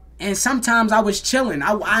 and sometimes I was chilling.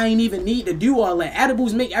 I ain't even need to do all that.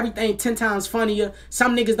 Edibles make everything 10 times funnier.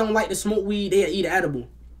 Some niggas don't like to smoke weed, they'll eat an edible.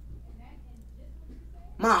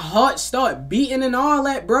 My heart start beating and all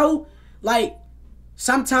that, bro. Like,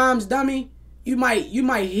 sometimes, dummy, you might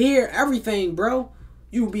hear everything, bro.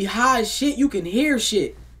 You be high as shit, you can hear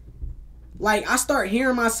shit. Like, I start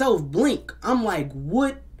hearing myself blink. I'm like,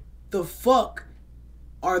 what the fuck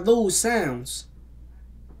are those sounds?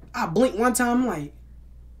 I blink one time, I'm like,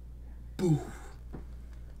 boo.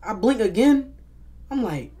 I blink again, I'm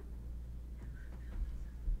like,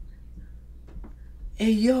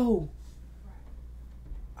 hey, yo,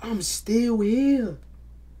 I'm still here.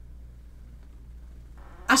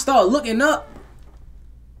 I start looking up.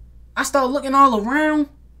 I start looking all around.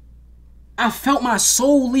 I felt my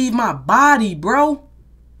soul leave my body, bro.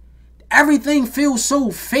 Everything feels so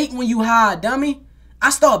fake when you high, dummy. I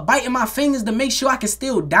start biting my fingers to make sure I can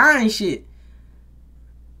still die and shit.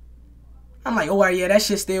 I'm like, oh yeah, that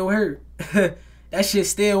shit still hurt. That shit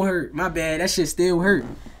still hurt. My bad, that shit still hurt.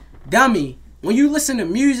 Dummy, when you listen to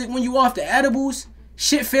music, when you off the edibles,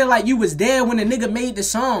 shit feel like you was there when the nigga made the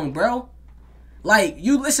song, bro. Like,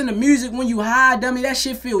 you listen to music when you high, dummy, that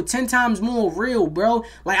shit feel 10 times more real, bro.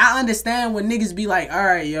 Like, I understand when niggas be like,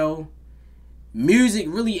 alright, yo, music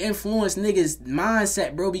really influenced niggas'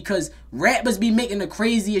 mindset, bro, because rappers be making the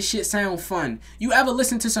craziest shit sound fun. You ever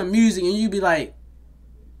listen to some music and you be like,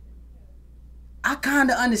 I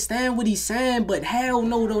kinda understand what he's saying, but hell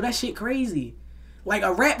no, though, that shit crazy. Like,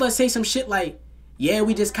 a rapper say some shit like, yeah,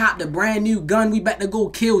 we just copped a brand new gun, we about to go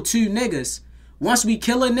kill 2 niggas. Once we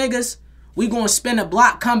kill a niggas, we gonna spin a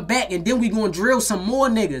block, come back, and then we gonna drill some more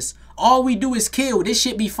niggas. All we do is kill. This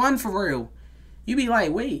shit be fun for real. You be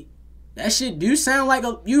like, wait, that shit do sound like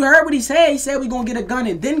a... You heard what he said. He said we gonna get a gun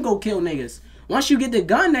and then go kill niggas. Once you get the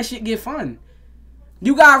gun, that shit get fun.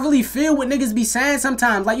 You gotta really feel what niggas be saying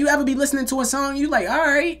sometimes. Like, you ever be listening to a song, you like,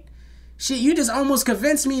 alright. Shit, you just almost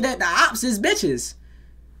convinced me that the ops is bitches.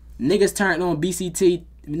 Niggas turned on BCT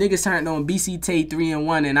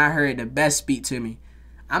 3-in-1 and I heard the best speak to me.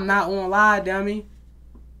 I'm not gonna lie, dummy.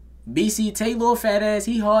 BC Taylor, fat ass,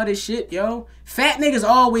 he hard as shit, yo. Fat niggas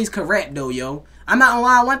always can rap, though, yo. I'm not gonna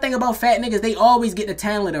lie, one thing about fat niggas, they always get the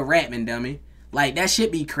talent of rapping, dummy. Like, that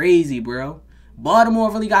shit be crazy, bro. Baltimore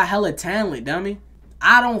really got hella talent, dummy.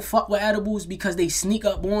 I don't fuck with edibles because they sneak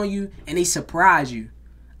up on you and they surprise you.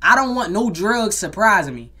 I don't want no drugs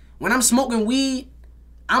surprising me. When I'm smoking weed,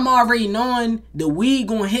 I'm already knowing the weed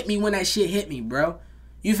gonna hit me when that shit hit me, bro.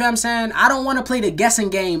 You feel what I'm saying? I don't want to play the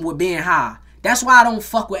guessing game with being high. That's why I don't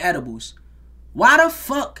fuck with edibles. Why the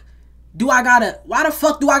fuck do I gotta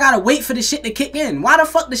wait for the shit to kick in? Why the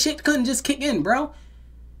fuck the shit couldn't just kick in, bro?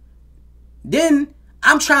 Then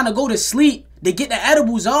I'm trying to go to sleep to get the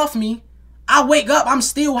edibles off me. I wake up, I'm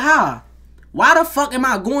still high. Why the fuck am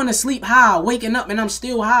I going to sleep high, waking up and I'm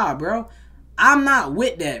still high, bro? I'm not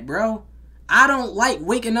with that, bro. I don't like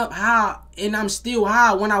waking up high and I'm still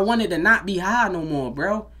high when I wanted to not be high no more,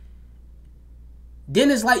 bro.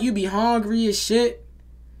 Then it's like you be hungry as shit.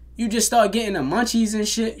 You just start getting the munchies and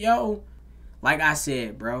shit, yo. Like I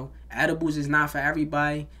said, bro, edibles is not for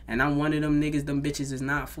everybody. And I'm one of them niggas them bitches is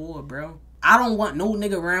not for, bro. I don't want no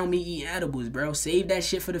nigga around me eating edibles, bro. Save that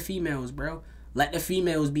shit for the females, bro. Let the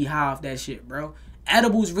females be high off that shit, bro.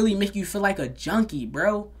 Edibles really make you feel like a junkie,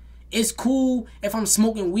 bro. It's cool if I'm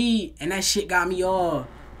smoking weed and that shit got me all...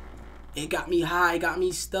 It got me high, it got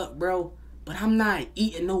me stuck, bro. But I'm not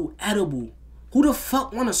eating no edible. Who the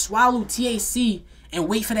fuck wanna swallow THC and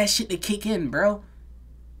wait for that shit to kick in, bro?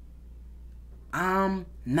 I'm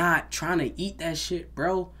not trying to eat that shit,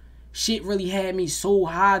 bro. Shit really had me so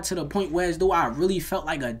high to the point where as though I really felt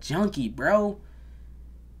like a junkie, bro.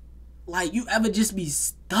 Like, you ever just be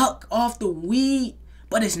stuck off the weed,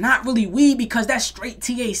 but it's not really weed because that's straight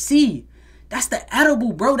THC. That's the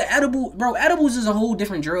edible, bro. Edibles is a whole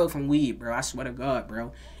different drug from weed, bro. I swear to God,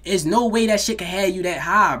 bro. There's no way that shit can have you that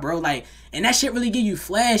high, bro. Like, and that shit really give you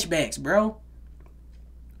flashbacks, bro.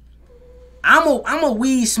 I'm a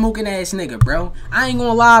weed smoking ass nigga, bro. I ain't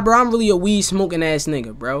gonna lie, bro. I'm really a weed smoking ass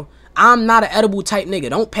nigga, bro. I'm not an edible type nigga.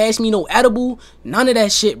 Don't pass me no edible. None of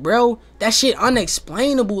that shit, bro. That shit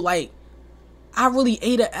unexplainable. Like, I really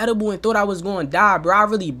ate an edible and thought I was going to die, bro. I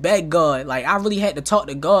really begged God. Like, I really had to talk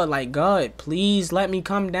to God. Like, God, please let me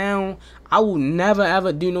come down. I will never,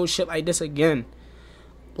 ever do no shit like this again.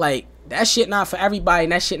 Like, that shit not for everybody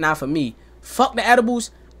and that shit not for me. Fuck the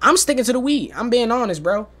edibles. I'm sticking to the weed. I'm being honest,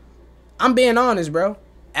 bro. I'm being honest, bro.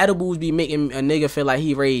 edibles be making a nigga feel like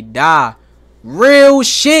he ready to die. Real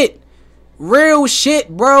shit. Real shit,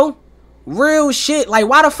 bro. Real shit. Like,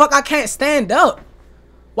 why the fuck I can't stand up?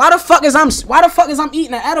 Why the fuck is I'm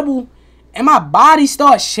eating an edible and my body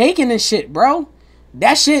starts shaking and shit, bro?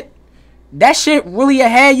 That shit really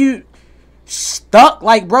had you stuck.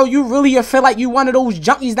 Like, bro, you really feel like you one of those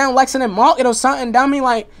junkies down Lexington Market or something, dummy.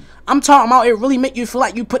 Like, I'm talking about it really make you feel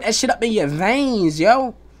like you put that shit up in your veins,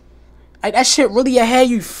 yo. Like, that shit really had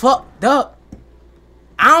you fucked up.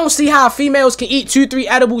 I don't see how females can eat 2-3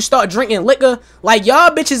 edibles, start drinking liquor. Like,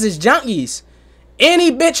 y'all bitches is junkies.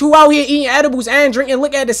 Any bitch who out here eating edibles and drinking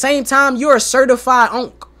liquor at the same time, you're a certified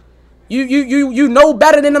unk. You know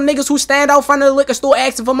better than them niggas who stand out front of the liquor store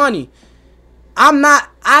asking for money.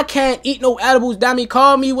 I can't eat no edibles, dummy.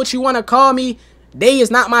 Call me what you want to call me. They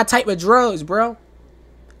is not my type of drugs, bro.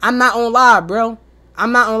 I'm not gonna lie, bro.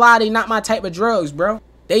 I'm not gonna lie, they not my type of drugs, bro.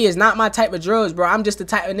 They is not my type of drugs, bro. I'm just the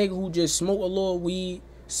type of nigga who just smoke a little weed,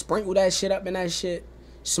 sprinkle that shit up in that shit.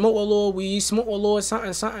 Smoke a little weed, smoke a little something.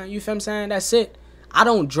 You feel what I'm saying? That's it. I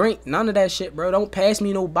don't drink none of that shit, bro. Don't pass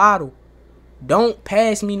me no bottle. Don't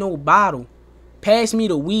pass me no bottle. Pass me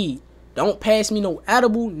the weed. Don't pass me no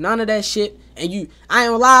edible, none of that shit. And I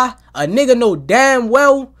ain't gonna lie, a nigga know damn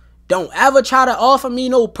well, don't ever try to offer me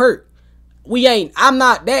no perk. I'm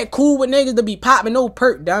not that cool with niggas to be popping no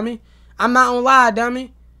perk, dummy. I'm not gonna lie,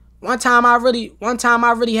 dummy. One time I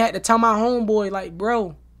really had to tell my homeboy, like,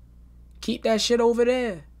 bro, keep that shit over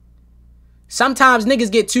there. Sometimes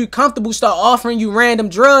niggas get too comfortable, start offering you random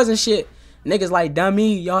drugs and shit. Niggas like,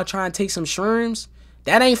 dummy, y'all trying to take some shrooms?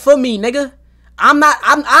 That ain't for me, nigga. I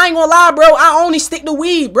ain't gonna lie, bro. I only stick to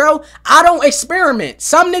weed, bro. I don't experiment.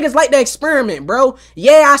 Some niggas like to experiment, bro.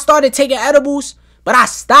 Yeah, I started taking edibles, but I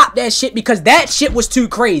stopped that shit because that shit was too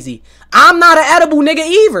crazy. I'm not an edible nigga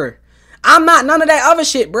either. I'm not none of that other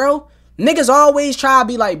shit, bro. Niggas always try to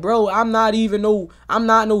be like, bro, I'm not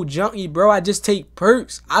no junkie, bro. I just take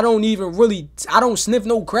perks. I don't sniff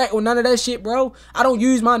no crack or none of that shit, bro. I don't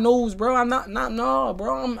use my nose, bro. No,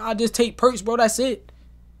 bro. I just take perks, bro. That's it.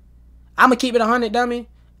 I'ma keep it 100, dummy.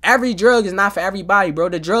 Every drug is not for everybody, bro.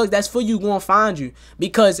 The drugs that's for you gonna find you.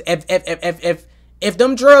 Because if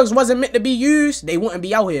them drugs wasn't meant to be used, they wouldn't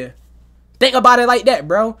be out here. Think about it like that,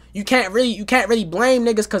 bro. You can't really blame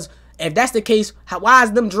niggas, cause if that's the case, why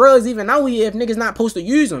is them drugs even out here if niggas not supposed to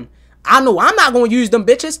use them? I know I'm not gonna use them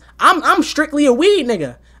bitches. I'm strictly a weed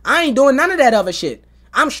nigga. I ain't doing none of that other shit.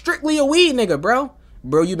 I'm strictly a weed nigga, bro.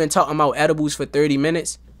 Bro, you been talking about edibles for 30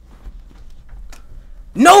 minutes.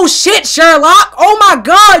 No shit, Sherlock. Oh my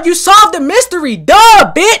god, you solved the mystery.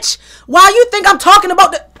 Duh, bitch. Why you think I'm talking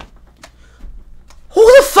about the... Who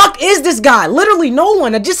the fuck is this guy? Literally no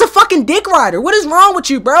one. Just a fucking dick rider. What is wrong with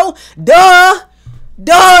you, bro? Duh,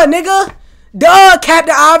 nigga. Duh,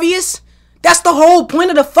 Captain Obvious. That's the whole point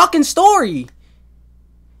of the fucking story.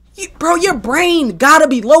 Bro, your brain gotta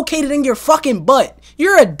be located in your fucking butt.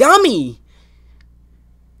 You're a dummy.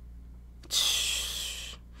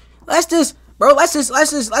 Let's just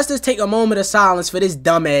take a moment of silence for this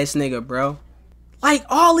dumbass nigga, bro. Like,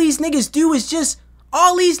 all these niggas do is just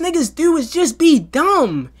be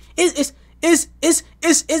dumb. It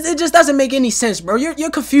just doesn't make any sense, bro.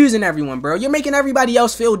 You're confusing everyone, bro. You're making everybody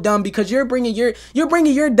else feel dumb because you're bringing your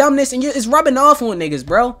dumbness and it's rubbing off on niggas,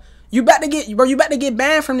 bro. You about to get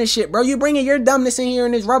banned from this shit, bro. You bringing your dumbness in here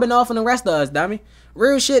and it's rubbing off on the rest of us, dummy.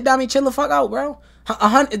 Real shit, dummy. Chill the fuck out, bro.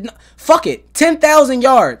 100, fuck it. 10,000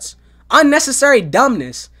 yards. Unnecessary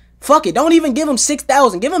dumbness. Fuck it. Don't even give him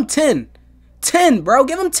 6,000. Give him 10. 10, bro.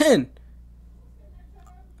 Give him 10.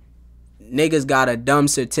 Niggas got a dumb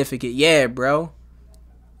certificate. Yeah, bro.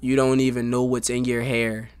 You don't even know what's in your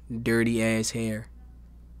hair. Dirty ass hair.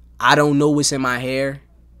 I don't know what's in my hair.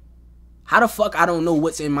 How the fuck I don't know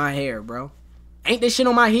what's in my hair, bro? Ain't this shit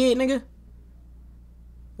on my head, nigga?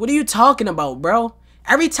 What are you talking about, bro?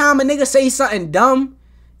 Every time a nigga say something dumb,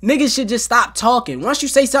 niggas should just stop talking. Once you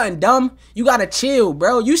say something dumb, you gotta chill,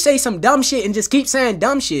 bro. You say some dumb shit and just keep saying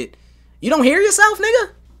dumb shit. You don't hear yourself,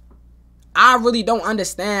 nigga? I really don't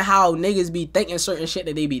understand how niggas be thinking certain shit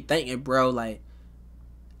that they be thinking, bro. Like,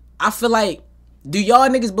 I feel like, do y'all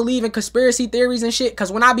niggas believe in conspiracy theories and shit?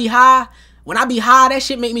 Cause when I be high, that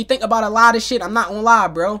shit make me think about a lot of shit. I'm not gonna lie,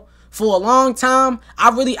 bro. For a long time,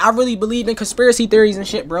 I really believed in conspiracy theories and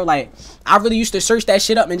shit, bro. Like, I really used to search that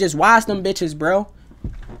shit up and just watch them bitches, bro.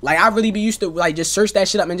 Like, I really be used to, like, just search that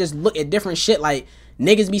shit up and just look at different shit. Like,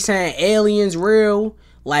 niggas be saying aliens real.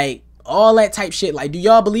 Like, all that type shit. Like, do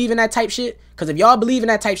y'all believe in that type shit? Because if y'all believe in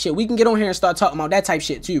that type shit, we can get on here and start talking about that type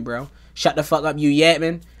shit too, bro. Shut the fuck up, you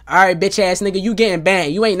yapping. Alright, bitch ass nigga, you getting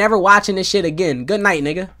banned. You ain't never watching this shit again. Good night,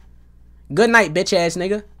 nigga. Good night, bitch ass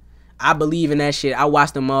nigga. I believe in that shit. I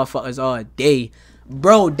watch them motherfuckers all day.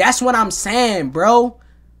 Bro, that's what I'm saying, bro.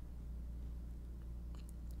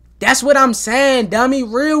 That's what I'm saying, dummy.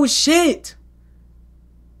 Real shit.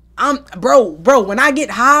 Bro, when I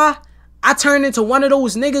get high, I turn into one of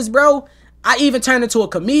those niggas, bro. I even turn into a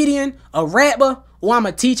comedian, a rapper, or I'm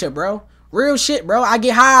a teacher, bro. Real shit, bro. I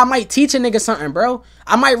get high, I might teach a nigga something, bro.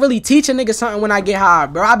 I might really teach a nigga something when I get high,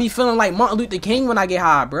 bro. I be feeling like Martin Luther King when I get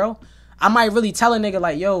high, bro. I might really tell a nigga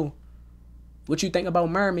like, yo, what you think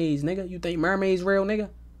about mermaids, nigga? You think mermaids real, nigga?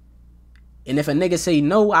 And if a nigga say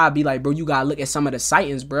no, I'll be like, bro, you gotta look at some of the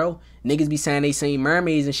sightings, bro. Niggas be saying they seen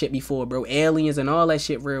mermaids and shit before, bro. Aliens and all that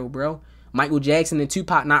shit real, bro. Michael Jackson and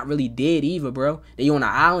Tupac not really dead either, bro. They on an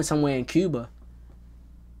island somewhere in Cuba.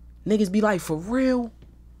 Niggas be like, for real?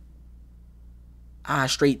 I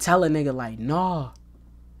straight tell a nigga like, nah.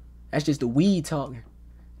 That's just the weed talking.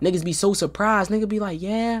 Niggas be so surprised. Nigga be like,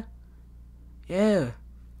 yeah. Yeah.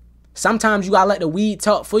 Sometimes you gotta let the weed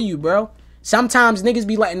talk for you, bro. Sometimes niggas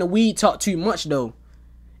be letting the weed talk too much, though.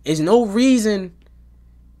 It's no reason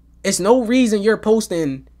you're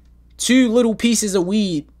posting 2 little pieces of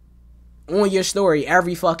weed on your story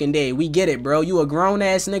every fucking day. We get it, bro. You a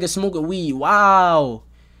grown-ass nigga smoking weed. Wow.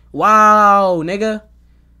 Wow, nigga.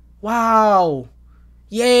 Wow.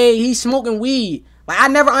 Yay, he's smoking weed. Like, I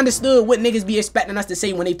never understood what niggas be expecting us to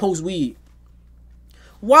say when they post weed.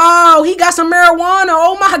 Wow, he got some marijuana.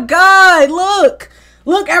 Oh my God, look.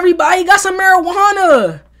 Look, everybody, he got some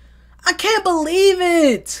marijuana. I can't believe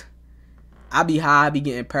it. I be high, I be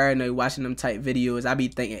getting paranoid watching them type videos. I be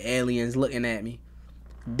thinking aliens looking at me.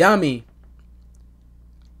 Dummy.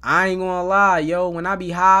 I ain't gonna lie, yo. When I be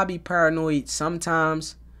high, I be paranoid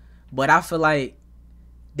sometimes. But I feel like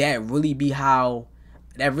that really be how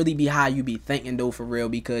you be thinking, though, for real.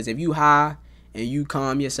 Because if you high and you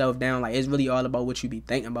calm yourself down, like, it's really all about what you be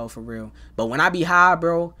thinking about, for real. But when I be high,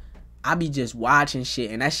 bro, I be just watching shit,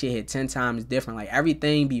 and that shit hit 10 times different. Like,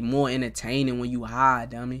 everything be more entertaining when you high,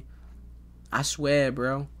 dummy. I swear,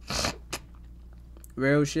 bro.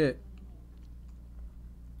 Real shit.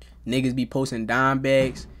 Niggas be posting dime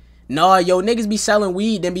bags. Nah, yo, niggas be selling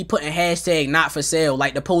weed, then be putting hashtag not for sale.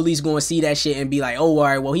 Like, the police gonna see that shit and be like, oh,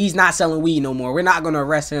 alright, well, he's not selling weed no more. We're not gonna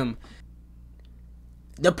arrest him.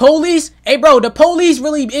 The police, hey, bro, the police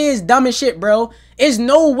really is dumb as shit, bro. There's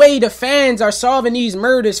no way the fans are solving these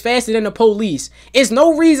murders faster than the police. It's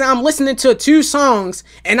no reason I'm listening to 2 songs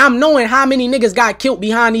and I'm knowing how many niggas got killed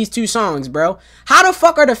behind these 2 songs, bro. How the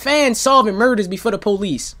fuck are the fans solving murders before the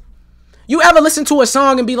police? You ever listen to a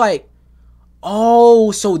song and be like,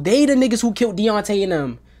 oh, so they the niggas who killed Deontay and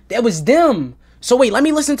them. That was them. So wait, let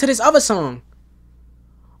me listen to this other song.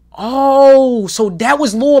 Oh, so that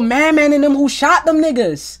was Lil Man and them who shot them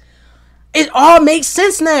niggas. It all makes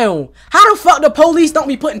sense now. How the fuck the police don't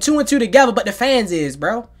be putting 2 and 2 together, but the fans is,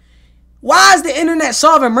 bro? Why is the internet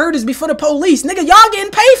solving murders before the police? Nigga, y'all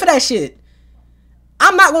getting paid for that shit.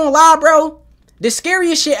 I'm not gonna lie, bro. The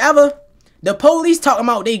scariest shit ever, the police talking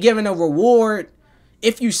about they giving a reward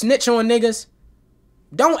if you snitch on niggas.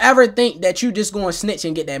 Don't ever think that you just gonna snitch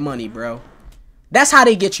and get that money, bro. That's how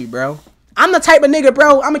they get you, bro. I'm the type of nigga,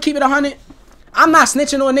 bro, I'm gonna keep it 100. I'm not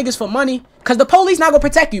snitching on niggas for money, cause the police not gonna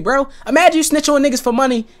protect you, bro. Imagine you snitch on niggas for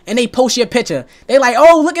money and they post your picture. They like,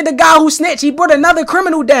 oh, look at the guy who snitched. He brought another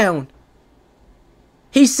criminal down.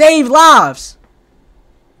 He saved lives.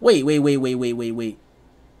 Wait.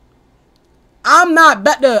 I'm not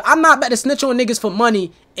about to snitch on niggas for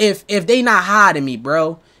money if they not hiding me,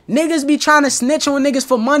 bro. Niggas be trying to snitch on niggas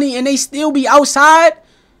for money and they still be outside.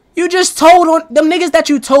 You just told on them niggas that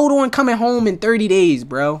you told on coming home in 30 days,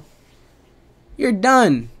 bro. You're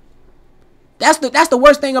done. That's the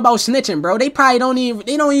worst thing about snitching, bro. They probably don't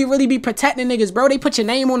even really be protecting niggas, bro. They put your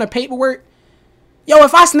name on the paperwork. Yo,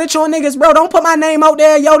 if I snitch on niggas, bro, don't put my name out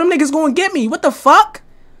there. Yo, them niggas gonna get me. What the fuck?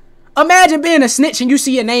 Imagine being a snitch and you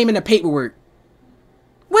see your name in the paperwork.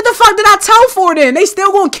 What the fuck did I tell for then? They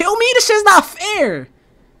still gonna kill me? This shit's not fair.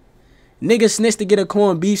 Niggas snitch to get a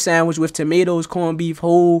corned beef sandwich with tomatoes, corned beef,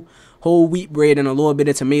 whole wheat bread, and a little bit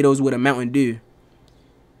of tomatoes with a Mountain Dew.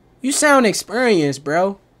 You sound experienced,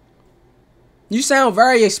 bro. You sound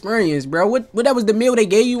very experienced, bro. What that was the meal they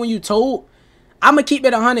gave you when you told? I'ma keep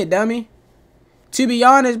it 100, dummy. To be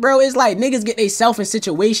honest, bro, it's like niggas get themselves in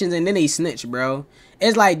situations and then they snitch, bro.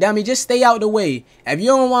 It's like, dummy, just stay out the way. If you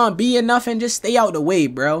don't want to be in nothing, just stay out the way,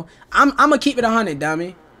 bro. I'ma keep it 100,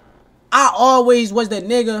 dummy. I always was the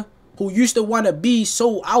nigga who used to want to be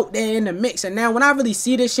so out there in the mix. And now when I really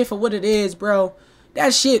see this shit for what it is, bro,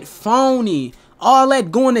 that shit phony. All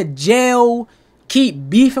that going to jail, keep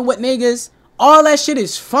beefing with niggas, all that shit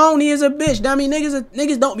is phony as a bitch, dummy.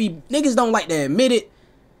 Niggas don't like to admit it.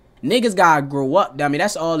 Niggas gotta grow up, dummy.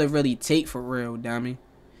 That's all it really take for real, dummy.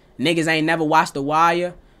 Niggas ain't never watched The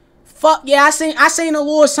Wire. Fuck yeah, I seen a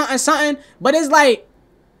little something, but it's like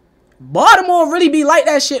Baltimore really be like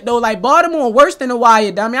that shit though. Like Baltimore worse than The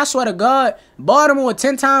Wire, dummy. I swear to God, Baltimore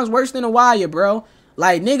 10 times worse than The Wire, bro.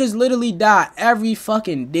 Like niggas literally die every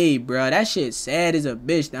fucking day, bro. That shit sad as a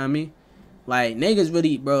bitch, dummy. Like niggas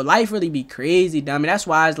really, bro, life really be crazy, dummy. That's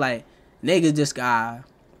why it's like niggas just gotta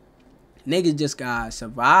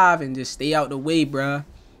survive and just stay out the way, bro.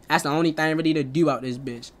 That's the only thing really to do out this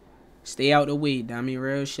bitch. Stay out the way, dummy.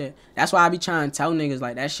 Real shit. That's why I be trying to tell niggas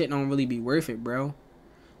like that shit don't really be worth it, bro.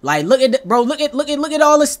 Like look at bro, look at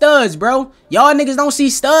all the studs, bro. Y'all niggas don't see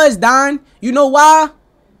studs dying. You know why?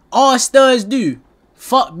 All studs do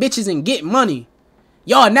fuck bitches and get money.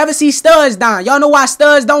 Y'all never see studs dying. Y'all know why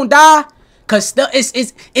studs don't die? Cause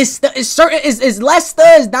it's less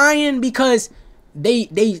studs dying because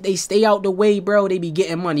they stay out the way, bro. They be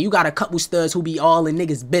getting money. You got a couple studs who be all in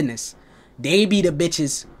niggas business. They be the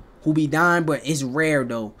bitches who be dying, but it's rare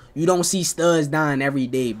though. You don't see studs dying every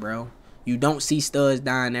day, bro. You don't see studs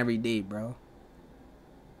dying every day, bro.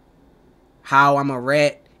 How I'm a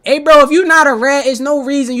rat? Hey, bro, if you not a rat, it's no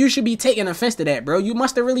reason you should be taking offense to that, bro. You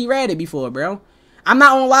must have really ratted before, bro. I'm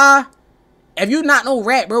not gonna lie. If you not no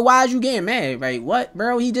rat, bro, why is you getting mad? Like, what,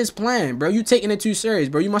 bro? He just playing, bro. You taking it too serious,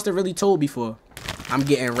 bro. You must have really told before. I'm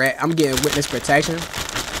getting witness protection.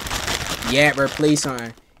 Yeah, bro, play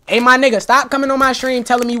something. Hey, my nigga, stop coming on my stream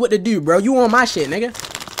telling me what to do, bro. You on my shit, nigga.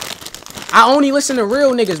 I only listen to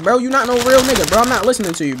real niggas, bro. You not no real nigga, bro. I'm not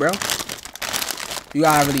listening to you, bro. You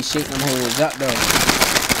gotta really shake them hoes up, though.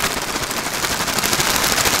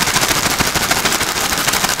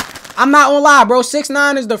 I'm not gonna lie, bro.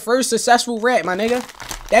 6ix9ine is the first successful rat, my nigga.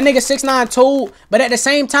 That nigga 6ix9ine told, but at the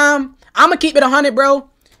same time, I'ma keep it 100, bro.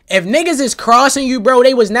 If niggas is crossing you, bro,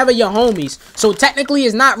 they was never your homies. So technically,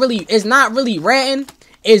 it's not really ratting.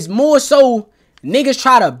 It's more so niggas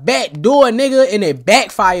try to backdoor a nigga and it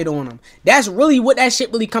backfired on them. That's really what that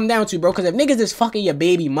shit really come down to, bro. Because if niggas is fucking your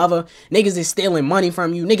baby mother, niggas is stealing money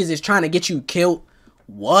from you, niggas is trying to get you killed.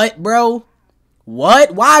 What, bro?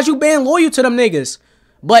 What? Why is you being loyal to them niggas?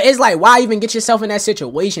 But it's like, why even get yourself in that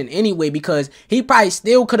situation anyway? Because he probably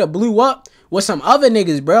still could have blew up with some other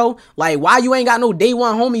niggas, bro. Like, why you ain't got no day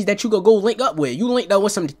one homies that you could go link up with? You linked up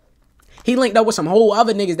with some... He linked up with some whole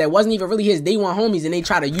other niggas that wasn't even really his day one homies, and they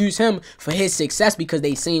try to use him for his success because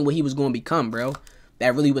they seen what he was going to become, bro.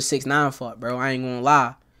 That really was 6ix9ine fault, bro. I ain't gonna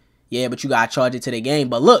lie. Yeah, but you gotta charge it to the game.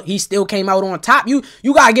 But look, he still came out on top. You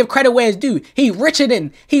gotta give credit where it's due. He richer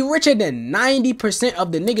than 90%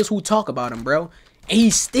 of the niggas who talk about him, bro. And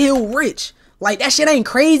he's still rich. Like, that shit ain't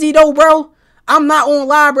crazy though, bro. I'm not gonna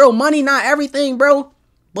lie, bro. Money not everything, bro.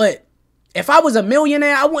 But if I was a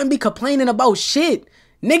millionaire, I wouldn't be complaining about shit.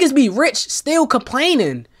 Niggas be rich, still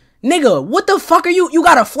complaining. Nigga, what the fuck are you? You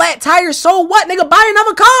got a flat tire, so what? Nigga, buy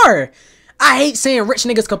another car. I hate saying rich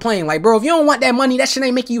niggas complain. Like, bro, if you don't want that money, that shit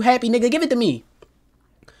ain't making you happy, nigga. Give it to me.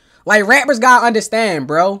 Like, rappers gotta understand,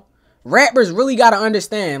 bro. Rappers really gotta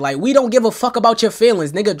understand. Like, we don't give a fuck about your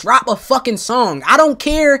feelings, nigga. Drop a fucking song. I don't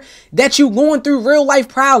care that you going through real life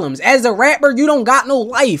problems. As a rapper, you don't got no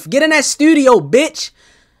life. Get in that studio, bitch.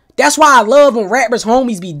 That's why I love when rappers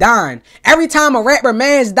homies be dying. Every time a rapper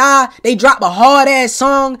mans die, they drop a hard ass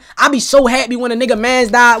song. I be so happy when a nigga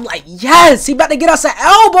mans die. I'm like, yes, he about to get us an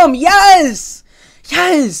album. Yes.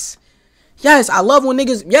 Yes. Yes, I love when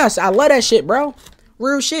niggas, yes, I love that shit, bro.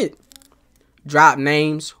 Real shit. Drop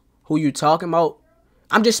names. Who you talking about?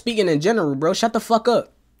 I'm just speaking in general, bro. Shut the fuck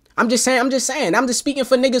up. I'm just saying. I'm just speaking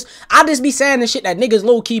for niggas. I just be saying the shit that niggas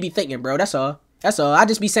low key be thinking, bro. That's all. That's all. I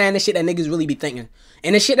just be saying the shit that niggas really be thinking.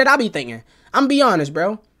 And the shit that I be thinking. I'm be honest,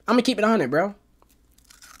 bro. I'm gonna keep it 100, bro.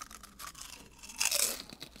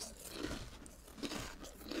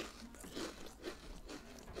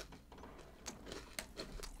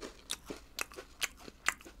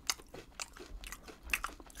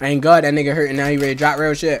 Thank God that nigga hurting now. He ready to drop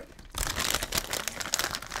real shit.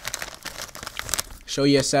 Show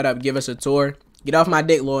you a setup. Give us a tour. Get off my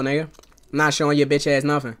dick, little nigga. I'm not showing your bitch ass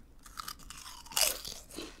nothing.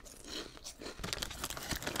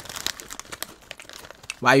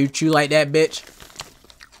 Why you chew like that, bitch?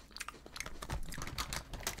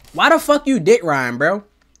 Why the fuck you dick riding, bro?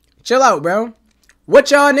 Chill out, bro.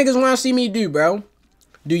 What y'all niggas want to see me do, bro?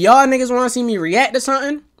 Do y'all niggas want to see me react to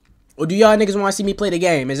something? Or do y'all niggas want to see me play the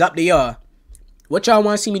game? It's up to y'all. What y'all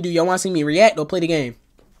want to see me do? Y'all want to see me react or play the game?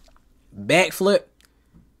 Backflip?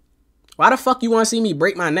 Why the fuck you want to see me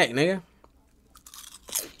break my neck, nigga?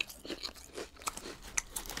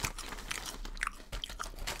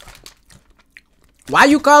 Why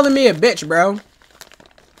you calling me a bitch, bro?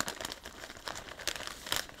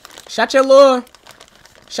 Shut your little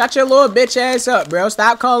bitch ass up, bro.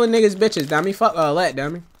 Stop calling niggas bitches, dummy. Fuck all that,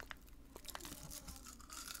 dummy.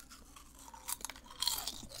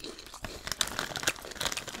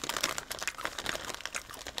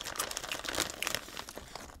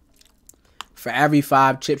 For every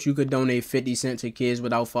 5 chips, you could donate 50 cents to kids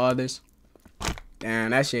without fathers.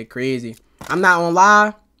 Damn, that shit crazy. I'm not gonna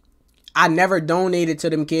lie. I never donated to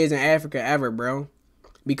them kids in Africa ever, bro.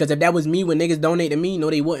 Because if that was me when niggas donate to me, no,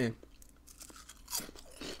 they wouldn't.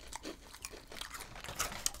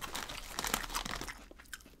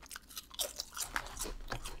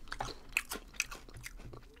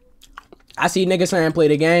 I see niggas saying play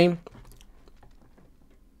the game.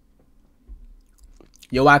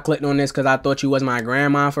 Yo, I clicked on this because I thought you was my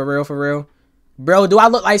grandma, for real, for real. Bro, do I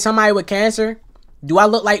look like somebody with cancer? Do I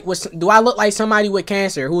look like somebody with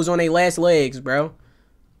cancer who's on their last legs, bro?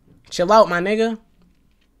 Chill out, my nigga.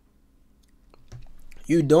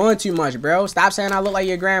 You doing too much, bro. Stop saying I look like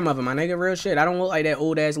your grandmother, my nigga. Real shit. I don't look like that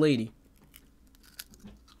old ass lady.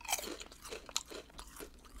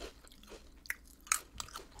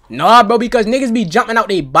 Nah, bro, because niggas be jumping out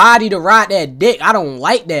their body to ride that dick. I don't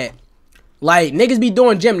like that. Like, niggas be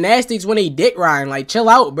doing gymnastics when they dick riding. Like, chill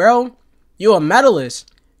out, bro. You a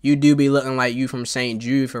medalist. You do be looking like you from St.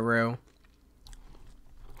 Jude, for real.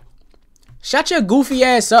 Shut your goofy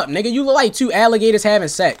ass up, nigga. You look like 2 alligators having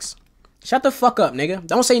sex. Shut the fuck up, nigga.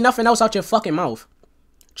 Don't say nothing else out your fucking mouth.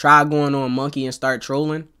 Try going on Monkey and start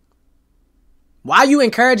trolling. Why are you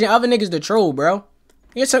encouraging other niggas to troll, bro?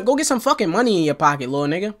 Go get some fucking money in your pocket, little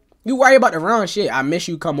nigga. You worry about the wrong shit. I miss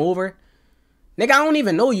you, come over. Nigga, I don't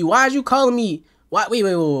even know you. Why is you calling me? Wait.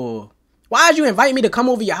 Why did you invite me to come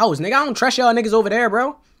over your house? Nigga, I don't trust y'all niggas over there,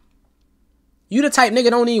 bro. You the type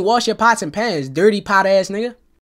nigga don't even wash your pots and pans. Dirty pot ass nigga.